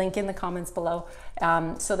drop your link in the comments below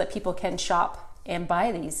so that people can shop and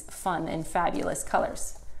buy these fun and fabulous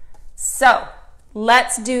colors. So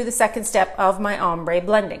let's do the second step of my ombre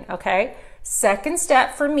blending, okay? Second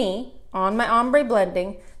step for me on my ombre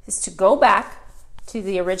blending is to go back to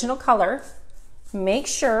the original color, make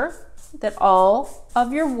sure that all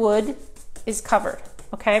of your wood is covered,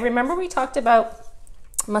 okay? Remember we talked about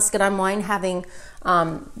muscadine wine having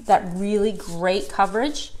that really great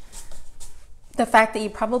coverage. The fact that you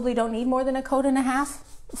probably don't need more than a coat and a half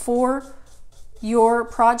for your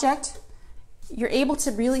project, you're able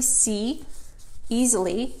to really see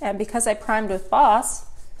easily, and because I primed with Boss,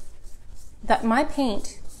 that my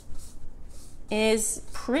paint is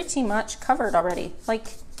pretty much covered already. Like,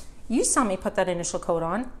 you saw me put that initial coat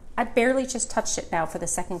on. I barely just touched it now for the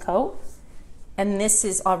second coat. And this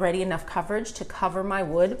is already enough coverage to cover my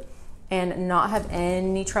wood and not have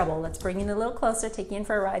any trouble. Let's bring you a little closer, take you in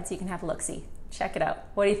for a ride so you can have a look-see. Check it out.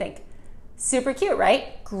 What do you think? Super cute,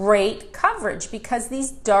 right? Great coverage because these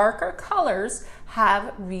darker colors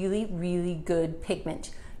have really, really good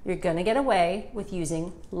pigment. You're gonna get away with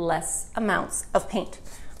using less amounts of paint.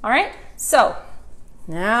 All right, so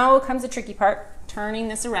now comes the tricky part, turning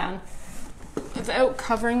this around without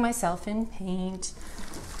covering myself in paint,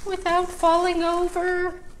 without falling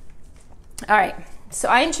over. All right, so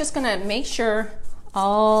I'm just gonna make sure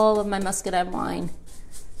all of my muscadine wine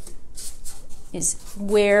is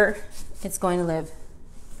where it's going to live.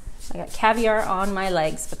 I got caviar on my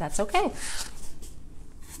legs, but that's okay.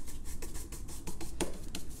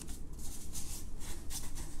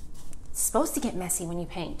 It's supposed to get messy when you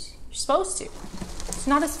paint. You're supposed to. It's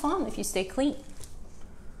not as fun if you stay clean.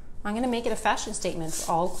 I'm gonna make it a fashion statement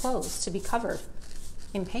for all clothes to be covered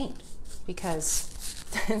in paint because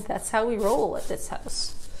that's how we roll at this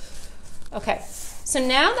house. Okay, so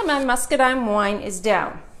now that my muscadine wine is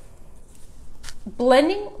down,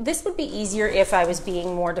 blending, this would be easier if I was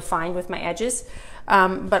being more defined with my edges,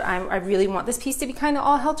 but I really want this piece to be kind of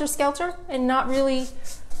all helter-skelter and not really,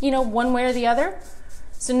 you know, one way or the other.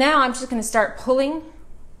 So now I'm just gonna start pulling.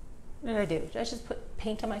 What did I do? Did I just put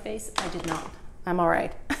paint on my face? I did not. I'm all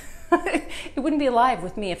right. It wouldn't be alive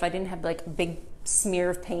with me if I didn't have like a big smear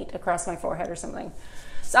of paint across my forehead or something.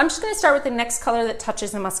 So I'm just going to start with the next color that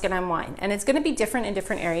touches the muscadine wine, and it's going to be different in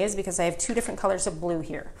different areas because I have two different colors of blue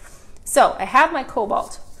here. So I have my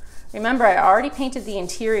Cobalt. Remember, I already painted the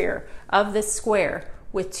interior of this square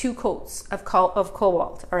with 2 coats of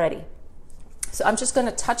Cobalt already. So I'm just going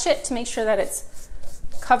to touch it to make sure that it's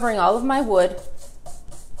covering all of my wood.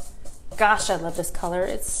 Gosh, I love this color.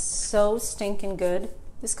 It's so stinking good.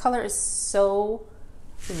 This color is so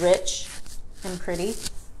rich and pretty.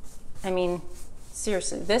 I mean,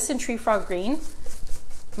 seriously, this and Tree Frog Green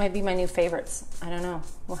might be my new favorites. I don't know,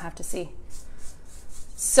 we'll have to see.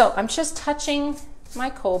 So I'm just touching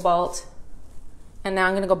my Cobalt, and now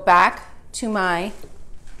I'm gonna go back to my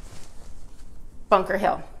Bunker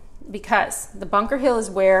Hill, because the Bunker Hill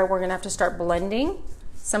is where we're gonna have to start blending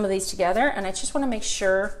some of these together, and I just wanna make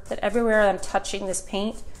sure that everywhere I'm touching this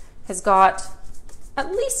paint has got at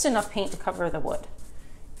least enough paint to cover the wood.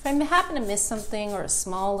 If I happen to miss something or a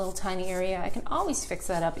small little tiny area, I can always fix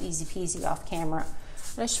that up easy peasy off camera.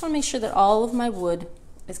 But I just want to make sure that all of my wood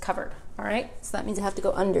is covered, all right? So that means I have to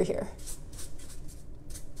go under here,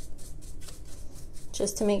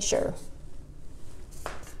 just to make sure.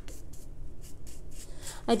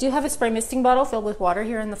 I do have a spray misting bottle filled with water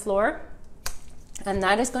here on the floor, and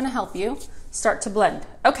that is going to help you start to blend.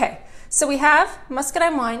 Okay, so we have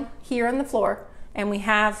muscadine wine here on the floor, and we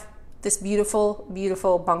have this beautiful,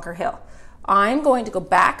 beautiful Bunker Hill. I'm going to go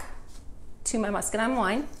back to my muscadine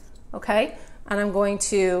wine, okay? And I'm going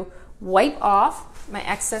to wipe off my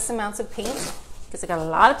excess amounts of paint, because I got a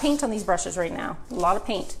lot of paint on these brushes right now, a lot of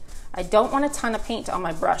paint. I don't want a ton of paint on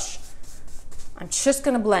my brush. I'm just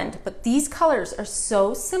gonna blend, but these colors are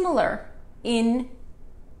so similar in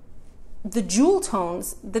the jewel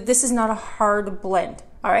tones that this is not a hard blend,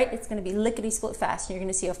 all right? It's gonna be lickety-split fast, and you're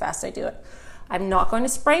gonna see how fast I do it. I'm not going to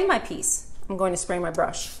spray my piece. I'm going to spray my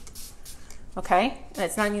brush, okay? And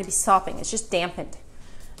it's not going to be sopping, it's just dampened.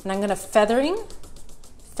 And I'm going to feathery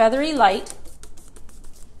light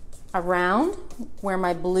around where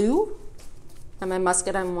my blue and my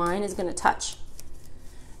muscadine wine is going to touch.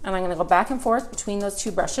 And I'm going to go back and forth between those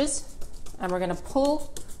 2 brushes, and we're going to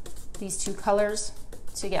pull these 2 colors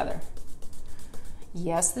together.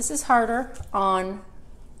 Yes, this is harder on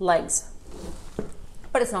legs.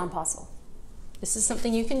 But it's not impossible. This is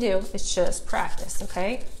something you can do. It's just practice,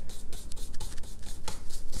 okay?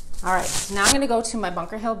 All right, so now I'm gonna go to my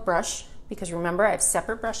Bunker Hill brush, because remember I have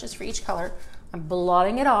separate brushes for each color. I'm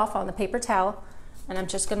blotting it off on the paper towel, and I'm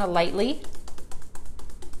just gonna lightly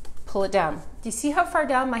pull it down. Do you see how far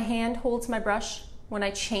down my hand holds my brush when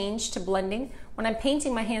I change to blending? When I'm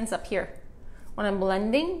painting, my hand's up here. When I'm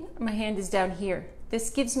blending, my hand is down here. This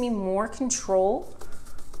gives me more control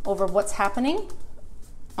over what's happening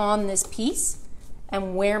on this piece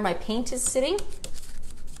and where my paint is sitting,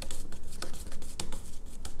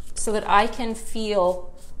 so that I can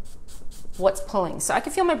feel what's pulling. So I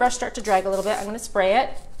can feel my brush start to drag a little bit. I'm gonna spray it.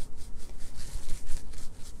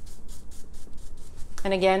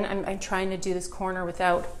 And again, I'm trying to do this corner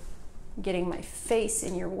without getting my face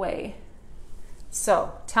in your way.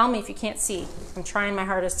 So tell me if you can't see. I'm trying my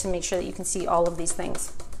hardest to make sure that you can see all of these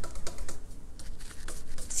things.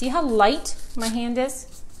 See how light my hand is?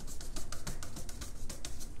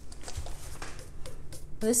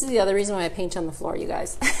 This is the other reason why I paint on the floor, you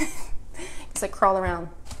guys. Because I crawl around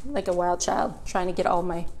like a wild child trying to get all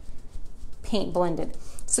my paint blended.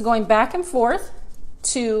 So going back and forth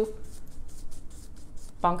to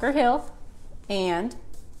Bunker Hill and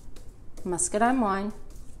Muscadine Wine,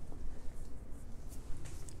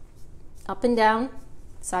 up and down,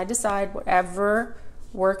 side to side, whatever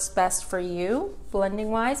works best for you,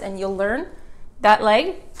 blending wise, and you'll learn that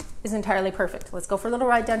leg is entirely perfect. Let's go for a little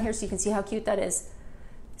ride down here so you can see how cute that is.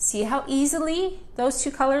 See how easily those two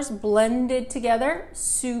colors blended together?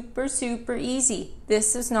 Super, super easy.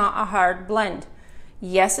 This is not a hard blend.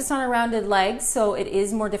 Yes, it's on a rounded leg, so it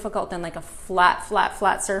is more difficult than like a flat, flat,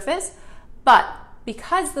 flat surface. But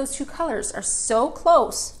because those two colors are so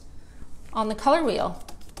close on the color wheel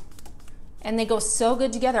and they go so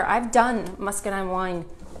good together, I've done Muscadine Wine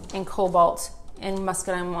and Cobalt and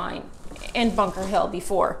Muscadine Wine and Bunker Hill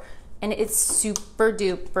before, and it's super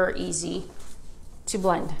duper easy to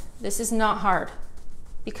blend. This is not hard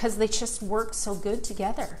because they just work so good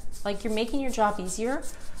together. Like, you're making your job easier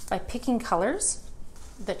by picking colors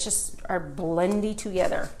that just are blendy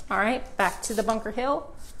together. All right, back to the Bunker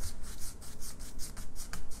Hill.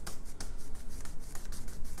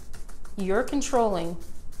 You're controlling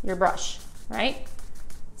your brush, right?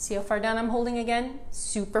 See how far down I'm holding again?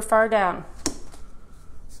 Super far down.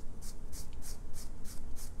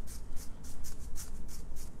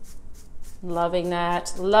 Loving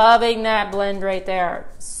that blend right there.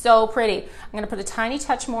 So pretty. I'm gonna put a tiny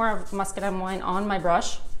touch more of Muscadine Wine on my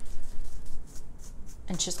brush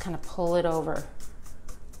and just kind of pull it over.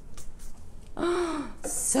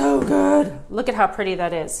 So good. Look at how pretty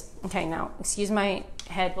that is. Okay, now excuse my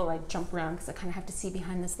head while I jump around because I kind of have to see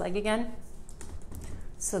behind this leg again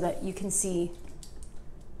so that you can see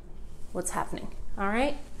what's happening. All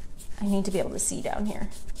right, I need to be able to see down here.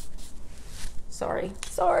 Sorry,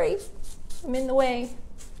 I'm in the way.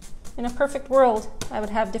 In a perfect world, I would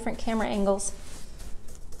have different camera angles,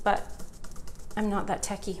 but I'm not that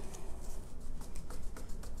techie.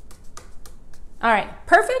 All right,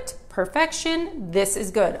 perfection. This is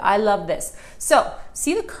good. I love this. So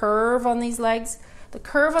see the curve on these legs? The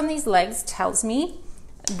curve on these legs tells me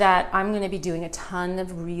that I'm going to be doing a ton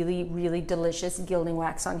of really, really delicious gilding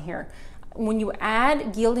wax on here. When you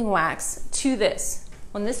add gilding wax to this,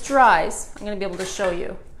 when this dries, I'm going to be able to show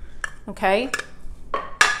you. Okay,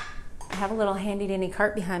 I have a little handy dandy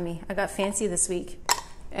cart behind me. I got fancy this week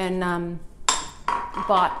and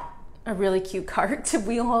bought a really cute cart to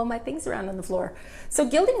wheel all my things around on the floor. So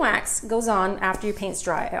gilding wax goes on after your paint's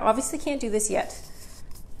dry. I obviously can't do this yet.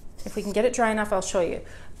 If we can get it dry enough, I'll show you.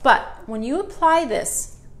 But when you apply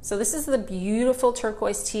this, so this is the beautiful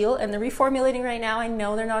turquoise teal, and they're reformulating right now. I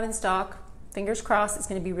know they're not in stock. Fingers crossed, it's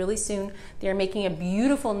going to be really soon. They're making a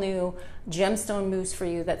beautiful new gemstone mousse for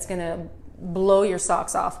you that's going to blow your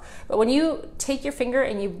socks off. But when you take your finger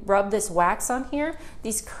and you rub this wax on here,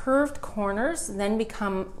 these curved corners then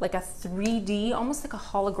become like a 3D, almost like a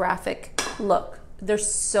holographic look. They're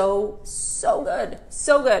so good,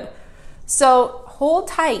 so good. So hold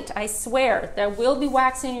tight. I swear there will be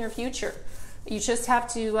wax in your future. You just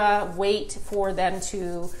have to wait for them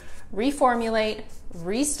to reformulate,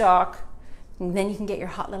 restock, and then you can get your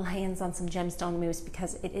hot little hands on some gemstone mousse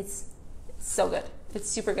because it is so good. It's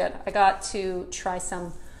super good. I got to try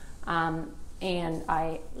some and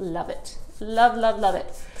I love it. Love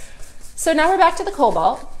it. So now we're back to the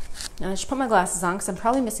Cobalt. Now I should put my glasses on because I'm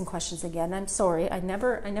probably missing questions again. I'm sorry. I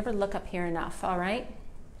never look up here enough. All right.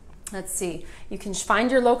 Let's see. You can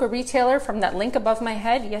find your local retailer from that link above my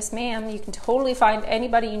head. Yes, ma'am. You can totally find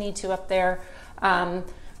anybody you need to up there.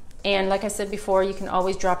 And like I said before, you can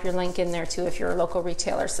always drop your link in there too if you're a local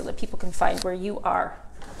retailer so that people can find where you are.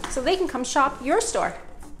 So they can come shop your store.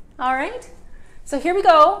 All right? So here we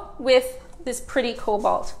go with this pretty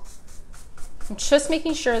cobalt. I'm just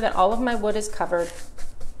making sure that all of my wood is covered.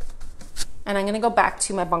 And I'm gonna go back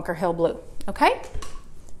to my Bunker Hill blue, okay?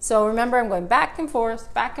 So remember, I'm going back and forth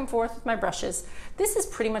with my brushes. This is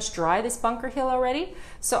pretty much dry, this Bunker Hill already.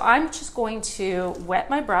 So I'm just going to wet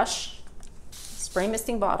my brush, spray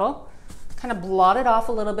misting bottle, kind of blot it off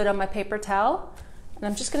a little bit on my paper towel. And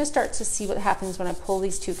I'm just gonna start to see what happens when I pull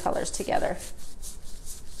these two colors together.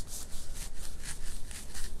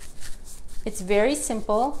 It's very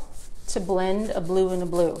simple to blend a blue and a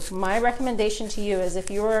blue. My recommendation to you is if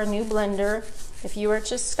you are a new blender, if you are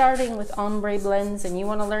just starting with ombre blends and you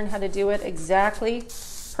want to learn how to do it exactly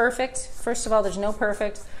perfect, first of all, there's no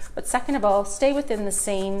perfect, but second of all, stay within the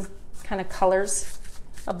same kind of colors.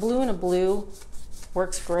 A blue and a blue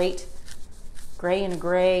works great. Gray and a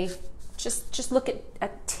gray. Just look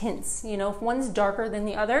at tints. You know, if one's darker than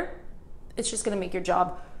the other, it's just going to make your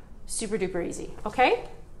job super duper easy, okay?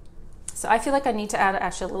 So I feel like I need to add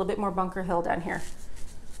actually a little bit more Bunker Hill down here.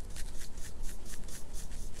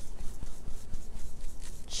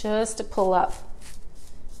 Just to pull up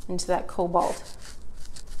into that cobalt.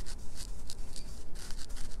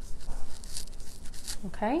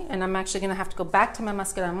 Okay, and I'm actually gonna have to go back to my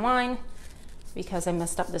muscadine wine because I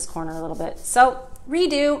messed up this corner a little bit. So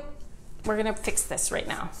redo, we're gonna fix this right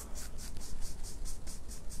now.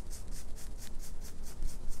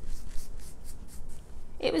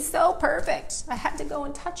 It was so perfect. I had to go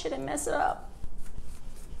and touch it and mess it up.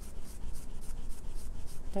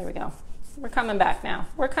 There we go. We're coming back now.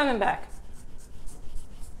 We're coming back.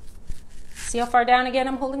 See how far down again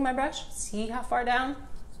I'm holding my brush? See how far down?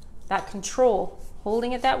 That control,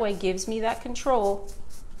 holding it that way gives me that control,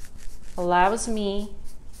 allows me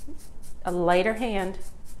a lighter hand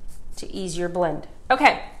to ease your blend.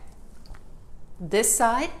 Okay, this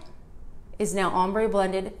side is now ombre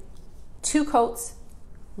blended, 2 coats,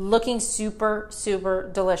 looking super, super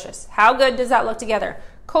delicious. How good does that look together?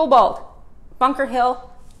 Cobalt, Bunker Hill,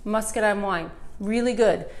 muscadine wine, really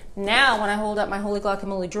good. Now when I hold up my Holy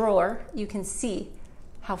Guacamole drawer, you can see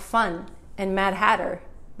how fun and Mad Hatter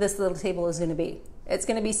this little table is gonna be. It's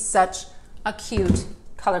gonna be such a cute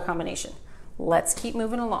color combination. Let's keep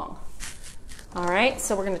moving along. All right,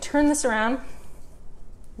 so we're gonna turn this around.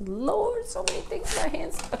 Lord, so many things in my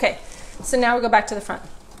hands. Okay, so now we go back to the front.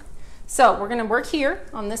 So we're gonna work here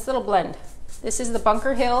on this little blend. This is the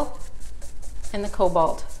Bunker Hill and the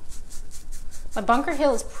Cobalt. My Bunker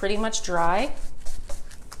Hill is pretty much dry.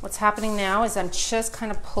 What's happening now is I'm just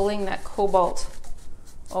kind of pulling that Cobalt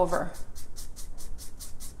over.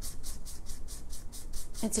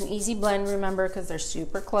 It's an easy blend, remember, because they're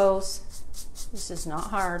super close. This is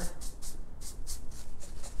not hard.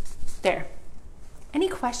 There. Any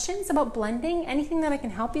questions about blending? Anything that I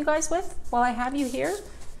can help you guys with while I have you here?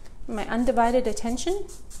 My undivided attention?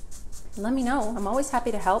 Let me know. I'm always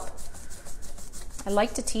happy to help. I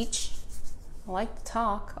like to teach. I like to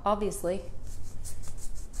talk, obviously.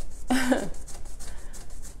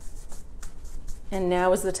 And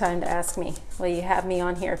now is the time to ask me while you have me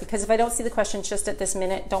on here, because if I don't see the questions just at this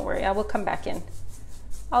minute, don't worry, I will come back in.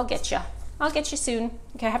 I'll get you. I'll get you soon.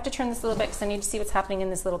 Okay, I have to turn this a little bit because I need to see what's happening in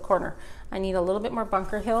this little corner. I need a little bit more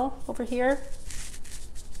Bunker Hill over here.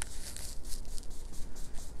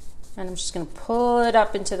 And I'm just gonna pull it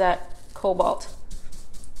up into that Cobalt.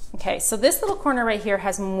 Okay, so this little corner right here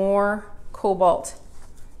has more Cobalt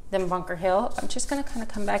than Bunker Hill. I'm just gonna kind of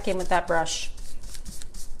come back in with that brush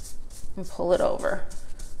and pull it over.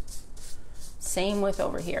 Same with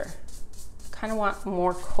over here. Kind of want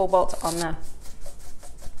more Cobalt on the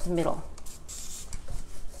middle.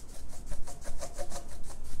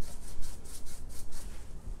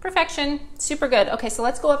 Perfection, super good. Okay, so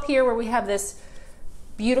let's go up here where we have this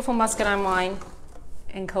beautiful muscadine wine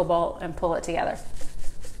and Cobalt and pull it together.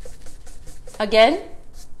 Again,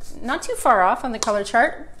 not too far off on the color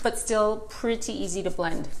chart, but still pretty easy to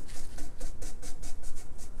blend.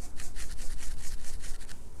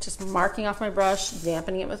 Just marking off my brush,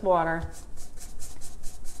 dampening it with water.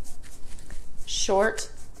 Short,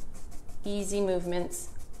 easy movements,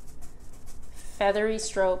 feathery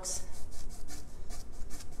strokes.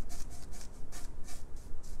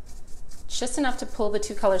 Just enough to pull the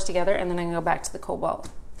two colors together, and then I'm gonna go back to the Cobalt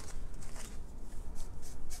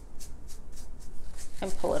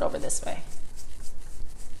and pull it over this way.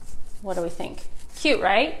 What do we think? Cute,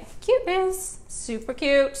 right? Cuteness, super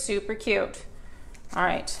cute, super cute. All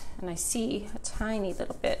right, and I see a tiny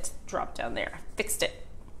little bit drop down there. Fixed it.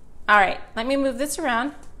 All right, let me move this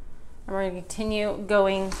around, and we're gonna continue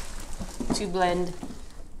going to blend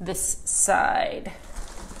this side.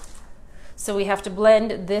 So we have to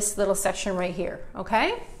blend this little section right here,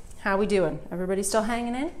 okay? How we doing? Everybody still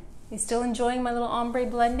hanging in? You still enjoying my little ombre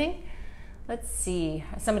blending? Let's see.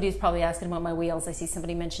 Somebody's probably asking about my wheels. I see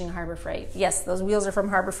somebody mentioning Harbor Freight. Yes, those wheels are from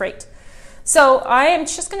Harbor Freight. So I am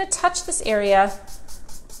just going to touch this area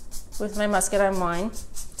with my muscadine wine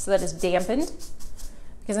so that it's dampened,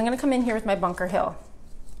 because I'm going to come in here with my Bunker Hill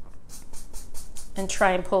and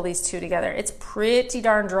try and pull these two together. It's pretty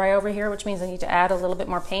darn dry over here, which means I need to add a little bit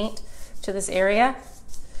more paint to this area.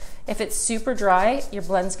 If it's super dry, your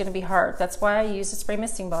blend's going to be hard. That's why I use a spray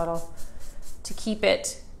misting bottle to keep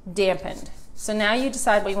it dampened. So now you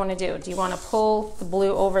decide what you want to do. Do you want to pull the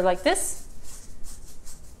blue over like this?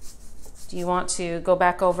 Do you want to go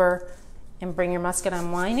back over and bring your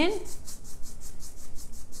muscadine wine in?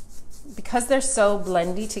 Because they're so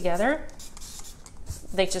blendy together,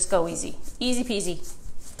 they just go easy. Easy peasy.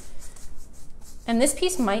 And this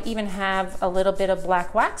piece might even have a little bit of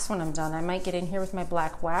black wax when I'm done. I might get in here with my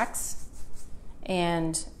black wax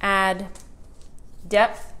and add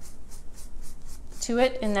depth to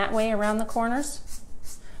it in that way around the corners.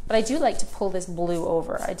 But I do like to pull this blue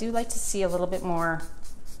over. I do like to see a little bit more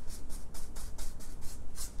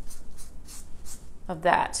of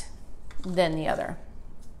that than the other.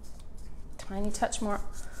 Tiny touch more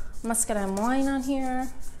muscadine wine on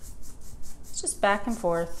here. It's just back and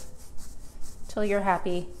forth till you're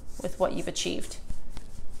happy with what you've achieved.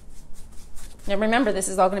 Now remember, this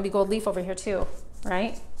is all going to be gold leaf over here too,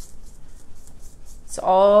 right? So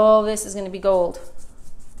all this is going to be gold,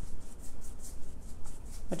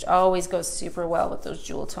 which always goes super well with those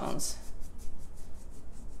jewel tones.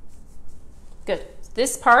 Good.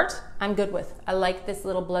 This part I'm good with. I like this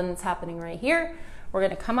little blend that's happening right here. We're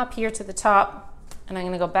going to come up here to the top, and I'm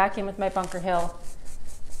going to go back in with my Bunker Hill,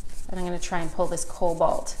 and I'm going to try and pull this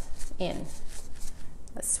Cobalt in.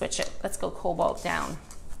 Let's switch it. Let's go Cobalt down.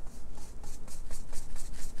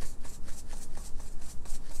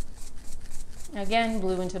 Again,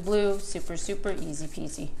 blue into blue, super, super easy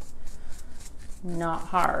peasy. Not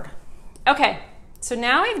hard. Okay, so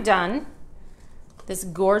now I've done this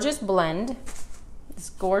gorgeous blend, this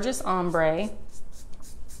gorgeous ombre.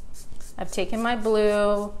 I've taken my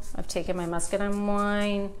blue, I've taken my muscadine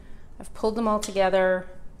wine, I've pulled them all together,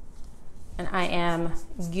 and I am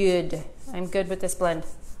good. I'm good with this blend.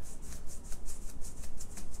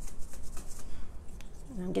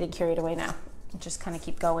 I'm getting carried away now. Just kind of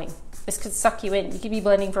keep going. This could suck you in. You could be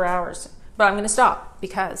blending for hours. But I'm going to stop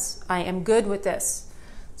because I am good with this.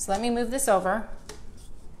 So let me move this over.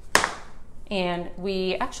 And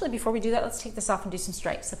we actually, before we do that, let's take this off and do some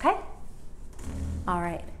stripes, okay? All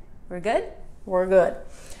right. We're good? We're good.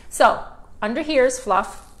 So under here is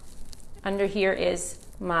fluff. Under here is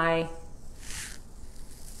my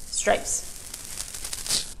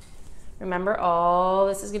stripes. Remember, all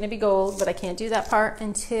this is going to be gold, but I can't do that part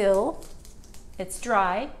until it's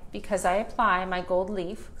dry because I apply my gold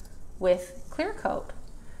leaf with clear coat.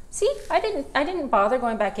 See, I didn't bother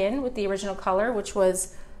going back in with the original color, which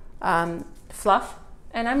was fluff,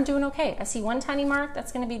 and I'm doing okay. I see one tiny mark.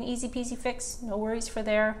 That's going to be an easy peasy fix. No worries for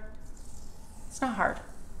there. It's not hard.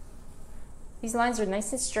 These lines are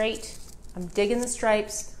nice and straight. I'm digging the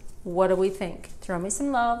stripes. What do we think? Throw me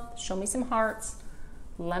some love. Show me some hearts.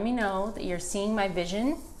 Let me know that you're seeing my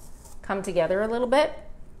vision come together a little bit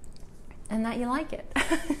and that you like it.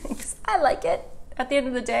 Because I like it at the end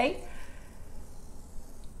of the day.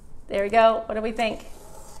 There we go. What do we think?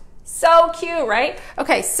 So cute, right?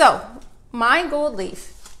 Okay, so my gold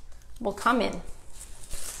leaf will come in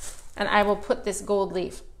and I will put this gold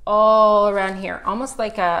leaf all around here, almost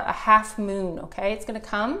like a half moon, okay? It's gonna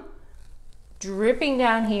come dripping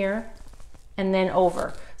down here and then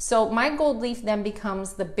over. So my gold leaf then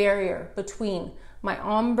becomes the barrier between my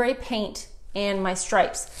ombre paint and my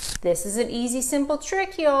stripes. This is an easy, simple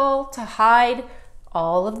trick, y'all, to hide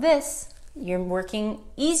all of this. You're working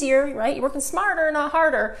easier, right? You're working smarter, not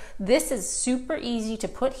harder. This is super easy to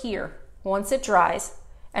put here once it dries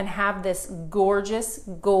and have this gorgeous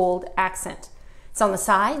gold accent. It's on the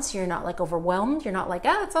sides, you're not like overwhelmed. You're not like,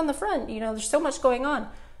 ah, it's on the front. You know, there's so much going on.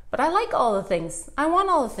 But I like all the things. I want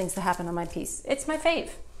all the things to happen on my piece. It's my fave.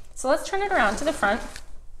 So let's turn it around to the front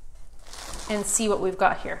and see what we've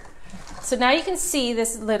got here. So now you can see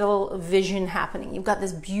this little vision happening. You've got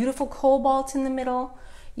this beautiful cobalt in the middle.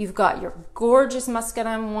 You've got your gorgeous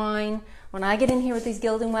muscadine wine. When I get in here with these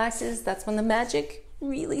gilding waxes, that's when the magic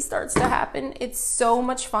really starts to happen. It's so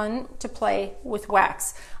much fun to play with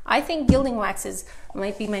wax. I think gilding waxes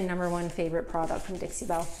might be my #1 favorite product from Dixie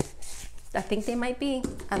Belle. I think they might be.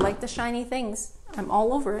 I like the shiny things. I'm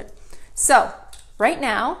all over it. So right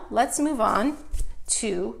now, let's move on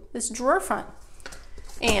to this drawer front.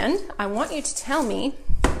 And I want you to tell me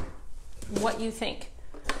what you think.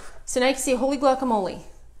 So now you can see Holy Guacamole.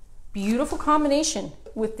 Beautiful combination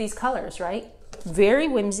with these colors, right? Very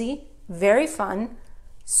whimsy, very fun,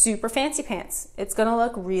 super fancy pants. It's gonna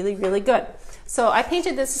look really, really good. So I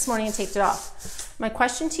painted this morning and taped it off. My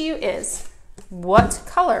question to you is, what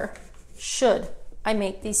color should I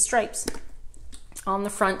make these stripes on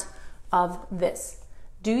the front of this?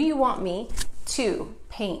 Do you want me to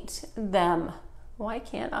paint them? Why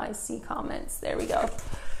can't I see comments? There we go.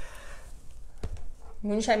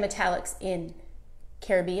 Moonshine Metallics in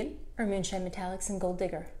Caribbean or Moonshine Metallics in Gold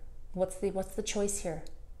Digger? What's the choice here?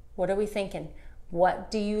 What are we thinking?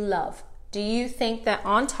 What do you love? Do you think that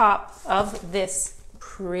on top of this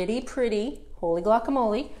pretty Holy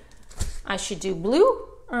Guacamole, I should do blue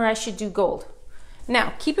or I should do gold?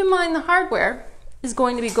 Now, keep in mind the hardware is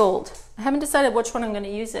going to be gold. I haven't decided which one I'm going to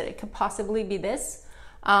use it. It could possibly be this,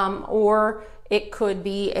 or it could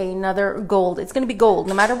be another gold. It's going to be gold.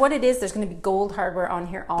 No matter what it is, there's going to be gold hardware on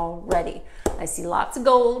here already. I see lots of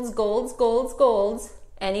golds.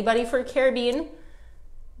 Anybody for Caribbean?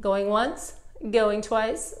 Going once, going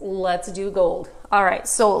twice. Let's do gold. All right,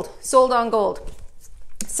 sold on gold.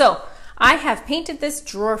 So I have painted this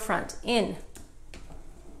drawer front in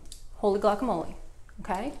Holy Guacamole.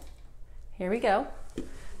 Okay, here we go.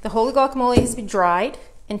 The Holy Guacamole has been dried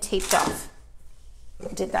and taped off.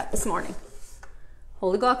 I did that this morning.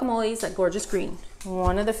 Holy Guacamole is that gorgeous green,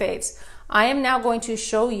 one of the faves. I am now going to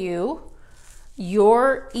show you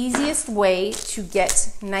your easiest way to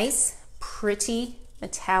get nice, pretty,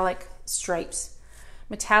 metallic stripes.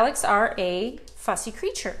 Metallics are a fussy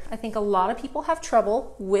creature. I think a lot of people have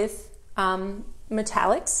trouble with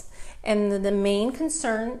metallics, and the main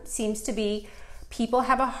concern seems to be people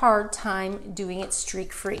have a hard time doing it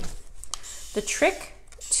streak-free. The trick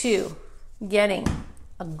to getting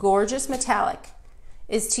a gorgeous metallic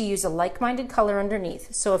is to use a like-minded color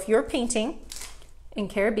underneath. So if you're painting in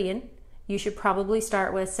Caribbean, you should probably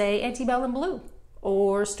start with, say, Antebellum Blue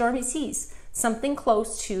or Stormy Seas, something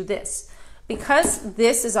close to this. Because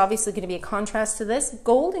this is obviously going to be a contrast to this,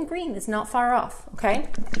 gold and green is not far off, okay?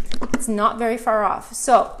 It's not very far off.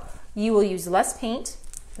 So you will use less paint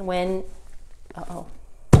when,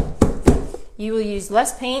 you will use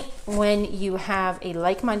less paint when you have a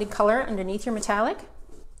like-minded color underneath your metallic.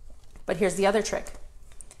 But here's the other trick.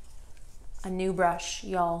 A new brush,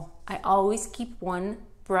 y'all. I always keep one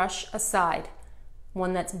brush aside.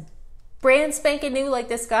 One that's brand spanking new like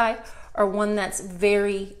this guy, or one that's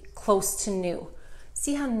very close to new.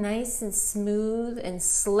 See how nice and smooth and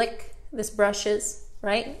slick this brush is,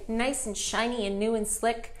 right? Nice and shiny and new and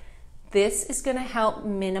slick. This is gonna help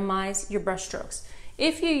minimize your brush strokes.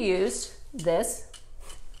 If you used this,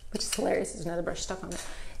 which is hilarious, there's another brush stuck on it.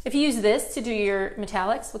 If you use this to do your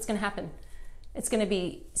metallics, what's gonna happen? It's gonna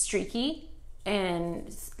be streaky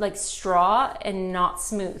and like straw and not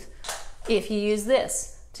smooth. If you use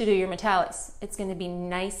this to do your metallics, it's gonna be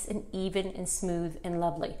nice and even and smooth and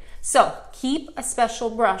lovely. So keep a special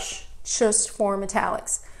brush just for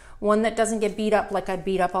metallics. One that doesn't get beat up like I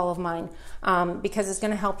beat up all of mine, because it's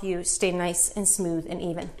gonna help you stay nice and smooth and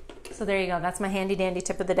even. So there you go, that's my handy dandy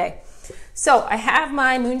tip of the day. So I have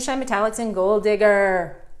my Moonshine Metallics in Gold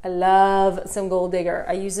Digger. I love some Gold Digger.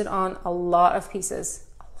 I use it on a lot of pieces,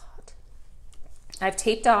 a lot. I've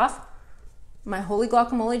taped off my Holy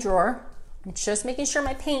Guacamole drawer. I'm just making sure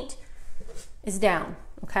my paint is down,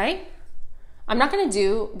 okay? I'm not gonna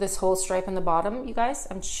do this whole stripe on the bottom, you guys.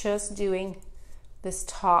 I'm just doing this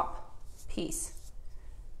top piece.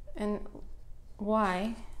 And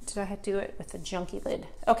why did I have to do it with a junky lid?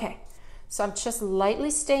 Okay, so I'm just lightly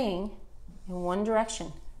staying in one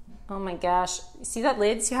direction. Oh my gosh, see that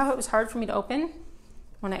lid? See how it was hard for me to open?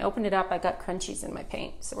 When I opened it up, I got crunchies in my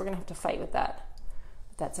paint, so we're gonna have to fight with that.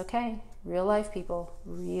 But that's okay, real life people,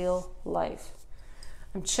 real life.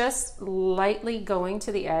 I'm just lightly going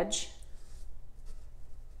to the edge.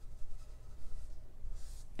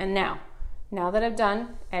 And now that I've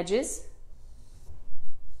done edges,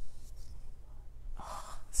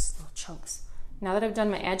 these little chunks. Now that I've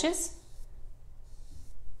done my edges,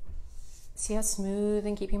 see how smooth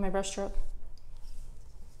and keeping my brush stroke?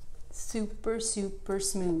 Super, super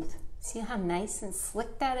smooth. See how nice and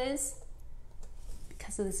slick that is?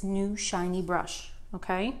 Because of this new shiny brush,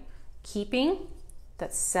 okay? Keeping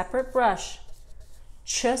that separate brush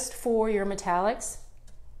just for your metallics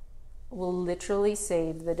will literally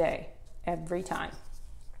save the day every time.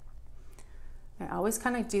 I always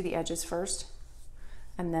kind of do the edges first,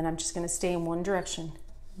 and then I'm just going to stay in one direction,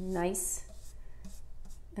 nice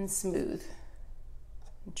and smooth.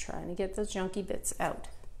 I'm trying to get those junky bits out.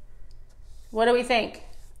 What do we think?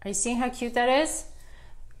 Are you seeing how cute that is?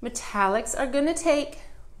 Metallics are gonna take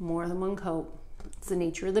more than one coat. It's the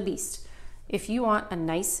nature of the beast. If you want a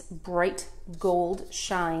nice, bright gold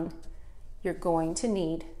shine, you're going to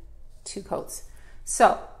need 2 coats.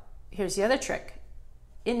 So here's the other trick.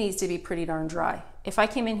 It needs to be pretty darn dry. If I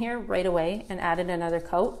came in here right away and added another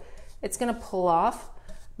coat, it's gonna pull off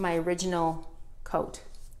my original coat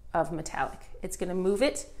of metallic. It's gonna move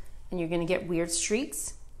it, and you're gonna get weird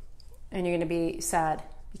streaks, and you're gonna be sad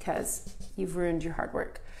because you've ruined your hard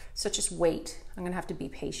work. So just wait. I'm gonna have to be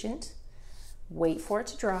patient. Wait for it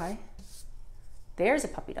to dry. There's a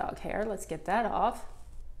puppy dog hair. Let's get that off.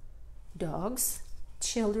 Dogs,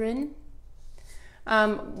 children.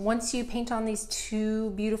 Once you paint on these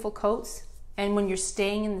 2 beautiful coats, and when you're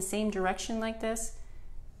staying in the same direction like this,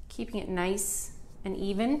 keeping it nice and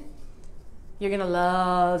even, you're gonna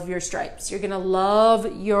love your stripes. You're gonna love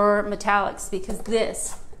your metallics, because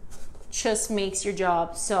this just makes your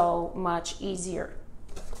job so much easier.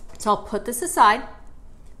 So I'll put this aside,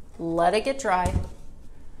 let it get dry,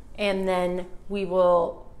 and then we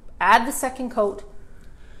will add the second coat,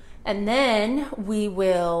 and then we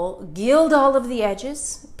will gild all of the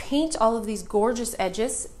edges, paint all of these gorgeous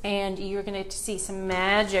edges, and you're gonna see some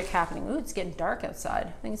magic happening. Ooh, it's getting dark outside.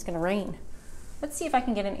 I think it's gonna rain. Let's see if I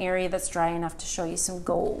can get an area that's dry enough to show you some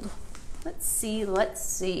gold. Let's see, let's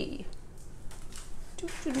see.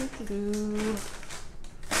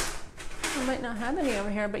 I might not have any over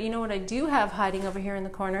here, but you know what I do have hiding over here in the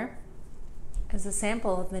corner is a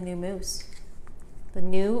sample of the new mousse. The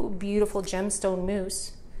new beautiful gemstone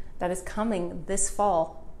mousse that is coming this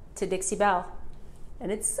fall to Dixie Belle.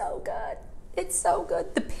 And it's so good. It's so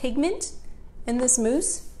good. The pigment in this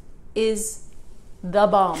mousse is the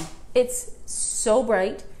bomb. It's so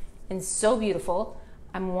bright and so beautiful.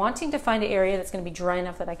 I'm wanting to find an area that's going to be dry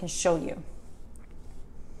enough that I can show you.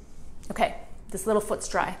 Okay, this little foot's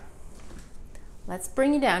dry. Let's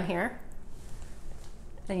bring you down here,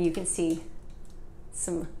 and you can see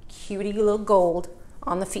some cutie little gold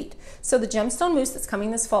on the feet. So the gemstone mousse that's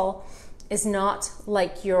coming this fall is not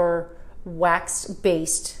like your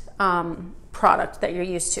wax-based product that you're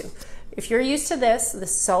used to. If you're used to this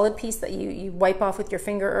solid piece that you wipe off with your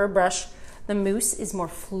finger or a brush, the mousse is more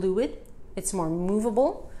fluid, it's more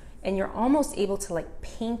movable, and you're almost able to like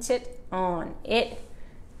paint it on. It's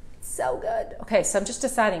so good. Okay, so I'm just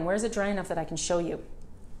deciding, where's it dry enough that I can show you?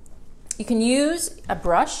 You can use a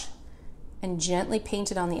brush and gently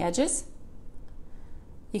paint it on the edges.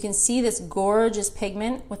 You can see this gorgeous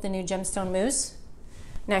pigment with the new gemstone mousse.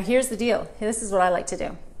 Now here's the deal. This is what I like to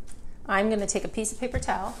do. I'm going to take a piece of paper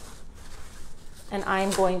towel, and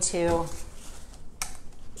I'm going to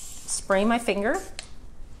spray my finger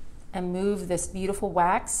and move this beautiful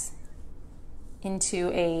wax into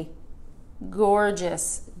a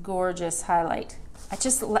gorgeous, gorgeous highlight.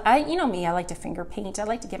 You know me, I like to finger paint. I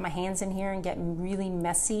like to get my hands in here and get really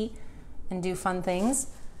messy and do fun things.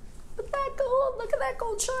 Look at that gold, look at that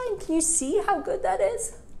gold shine. Can you see how good that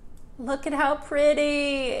is? Look at how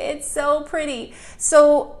pretty. It's so pretty.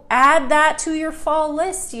 So add that to your fall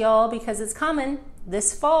list, y'all, because it's coming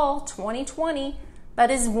this fall, 2020. That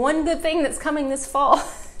is one good thing that's coming this fall.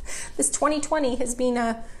 This 2020 has been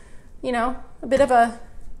a bit of a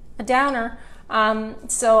downer.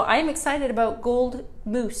 So I'm excited about gold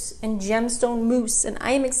mousse and gemstone mousse, and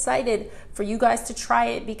I am excited for you guys to try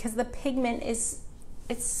it because the pigment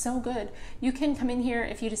it's so good. You can come in here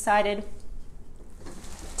if you decided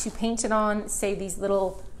to paint it on, say, these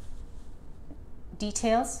little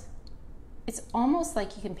details. It's almost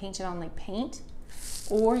like you can paint it on like paint,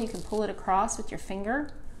 or you can pull it across with your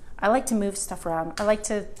finger. I like to move stuff around. I like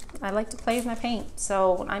to play with my paint.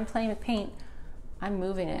 So when I'm playing with paint, I'm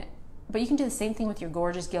moving it. But you can do the same thing with your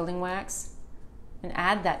gorgeous gilding wax and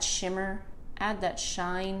add that shimmer, add that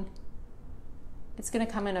shine. It's gonna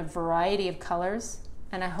come in a variety of colors,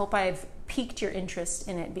 and I hope I've piqued your interest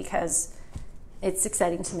in it because it's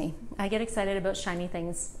exciting to me. I get excited about shiny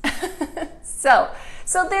things. So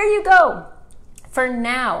there you go. For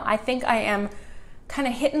now, I think I am kind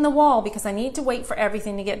of hitting the wall because I need to wait for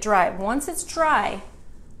everything to get dry. Once it's dry,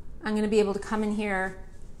 I'm gonna be able to come in here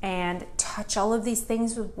and touch all of these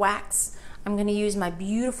things with wax. I'm gonna use my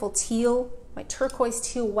beautiful teal, my turquoise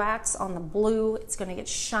teal wax on the blue. It's gonna get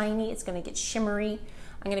shiny, it's gonna get shimmery.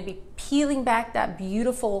 I'm gonna be peeling back that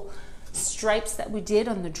beautiful stripes that we did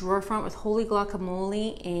on the drawer front with Holy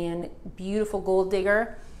Guacamole and beautiful Gold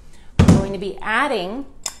Digger. I'm going to be adding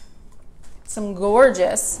some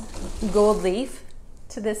gorgeous gold leaf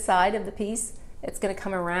to this side of the piece. It's gonna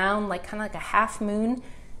come around like kind of like a half moon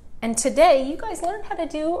And today you guys learned how to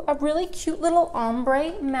do a really cute little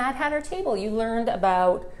ombre Mad Hatter table. You learned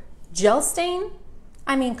about gel stain.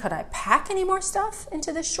 I mean, could I pack any more stuff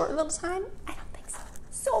into this short little time? I don't think so.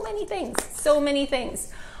 So many things, so many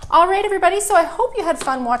things. All right, everybody, so I hope you had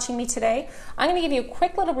fun watching me today. I'm gonna give you a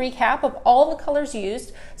quick little recap of all the colors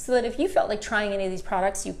used so that if you felt like trying any of these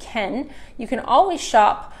products, you can. You can always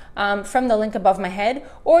shop from the link above my head,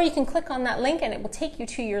 or you can click on that link and it will take you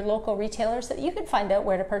to your local retailer so that you can find out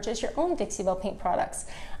where to purchase your own Dixiebelle paint products.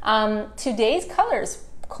 Today's colors,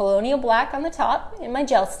 Colonial Black on the top in my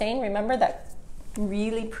gel stain. Remember that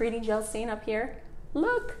really pretty gel stain up here?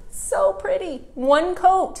 Look, so pretty. One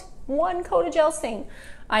coat of gel stain.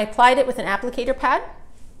 I applied it with an applicator pad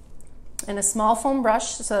and a small foam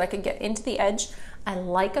brush so that I could get into the edge. I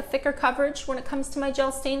like a thicker coverage when it comes to my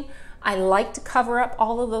gel stain. I like to cover up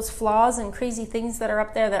all of those flaws and crazy things that are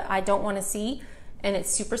up there that I don't want to see. And it's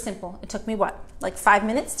super simple. It took me what, like 5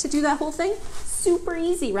 minutes to do that whole thing? Super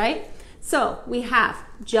easy, right? So we have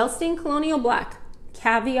gel stain Colonial Black,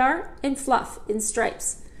 Caviar and Fluff in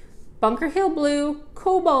stripes, Bunker Hill Blue,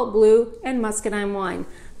 Cobalt Blue, and Muscadine Wine.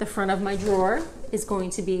 The front of my drawer is going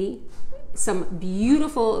to be some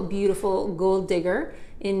beautiful, beautiful Gold Digger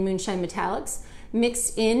in Moonshine Metallics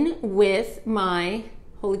mixed in with my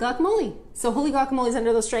Holy Guacamole. So Holy Guacamole is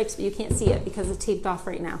under those stripes, but you can't see it because it's taped off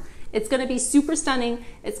right now. It's gonna be super stunning,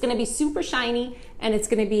 it's gonna be super shiny, and it's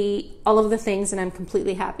gonna be all of the things, and I'm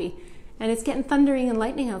completely happy. And it's getting thundering and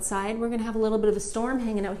lightning outside. We're gonna have a little bit of a storm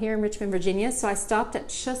hanging out here in Richmond, Virginia, so I stopped at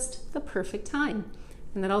just the perfect time.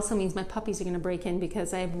 And that also means my puppies are gonna break in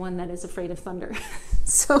because I have one that is afraid of thunder.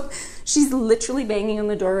 So she's literally banging on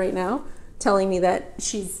the door right now, telling me that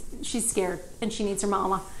she's scared and she needs her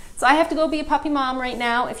mama. So I have to go be a puppy mom right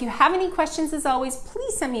now. If you have any questions, as always,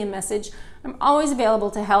 please send me a message. I'm always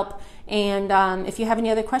available to help. And if you have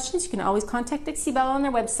any other questions, you can always contact Dixiebelle on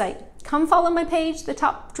their website. Come follow my page, The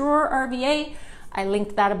Top Drawer RVA. I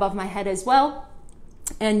linked that above my head as well.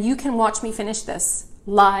 And you can watch me finish this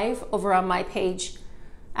live over on my page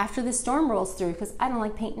after the storm rolls through, because I don't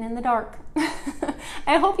like painting in the dark.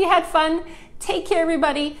 I hope you had fun. Take care,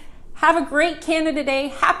 everybody. Have a great Canada Day.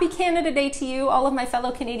 Happy Canada Day to you, all of my fellow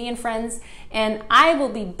Canadian friends. And I will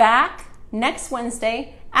be back next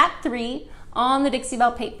Wednesday at 3 on the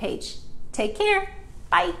Dixiebelle Paint page. Take care.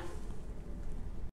 Bye.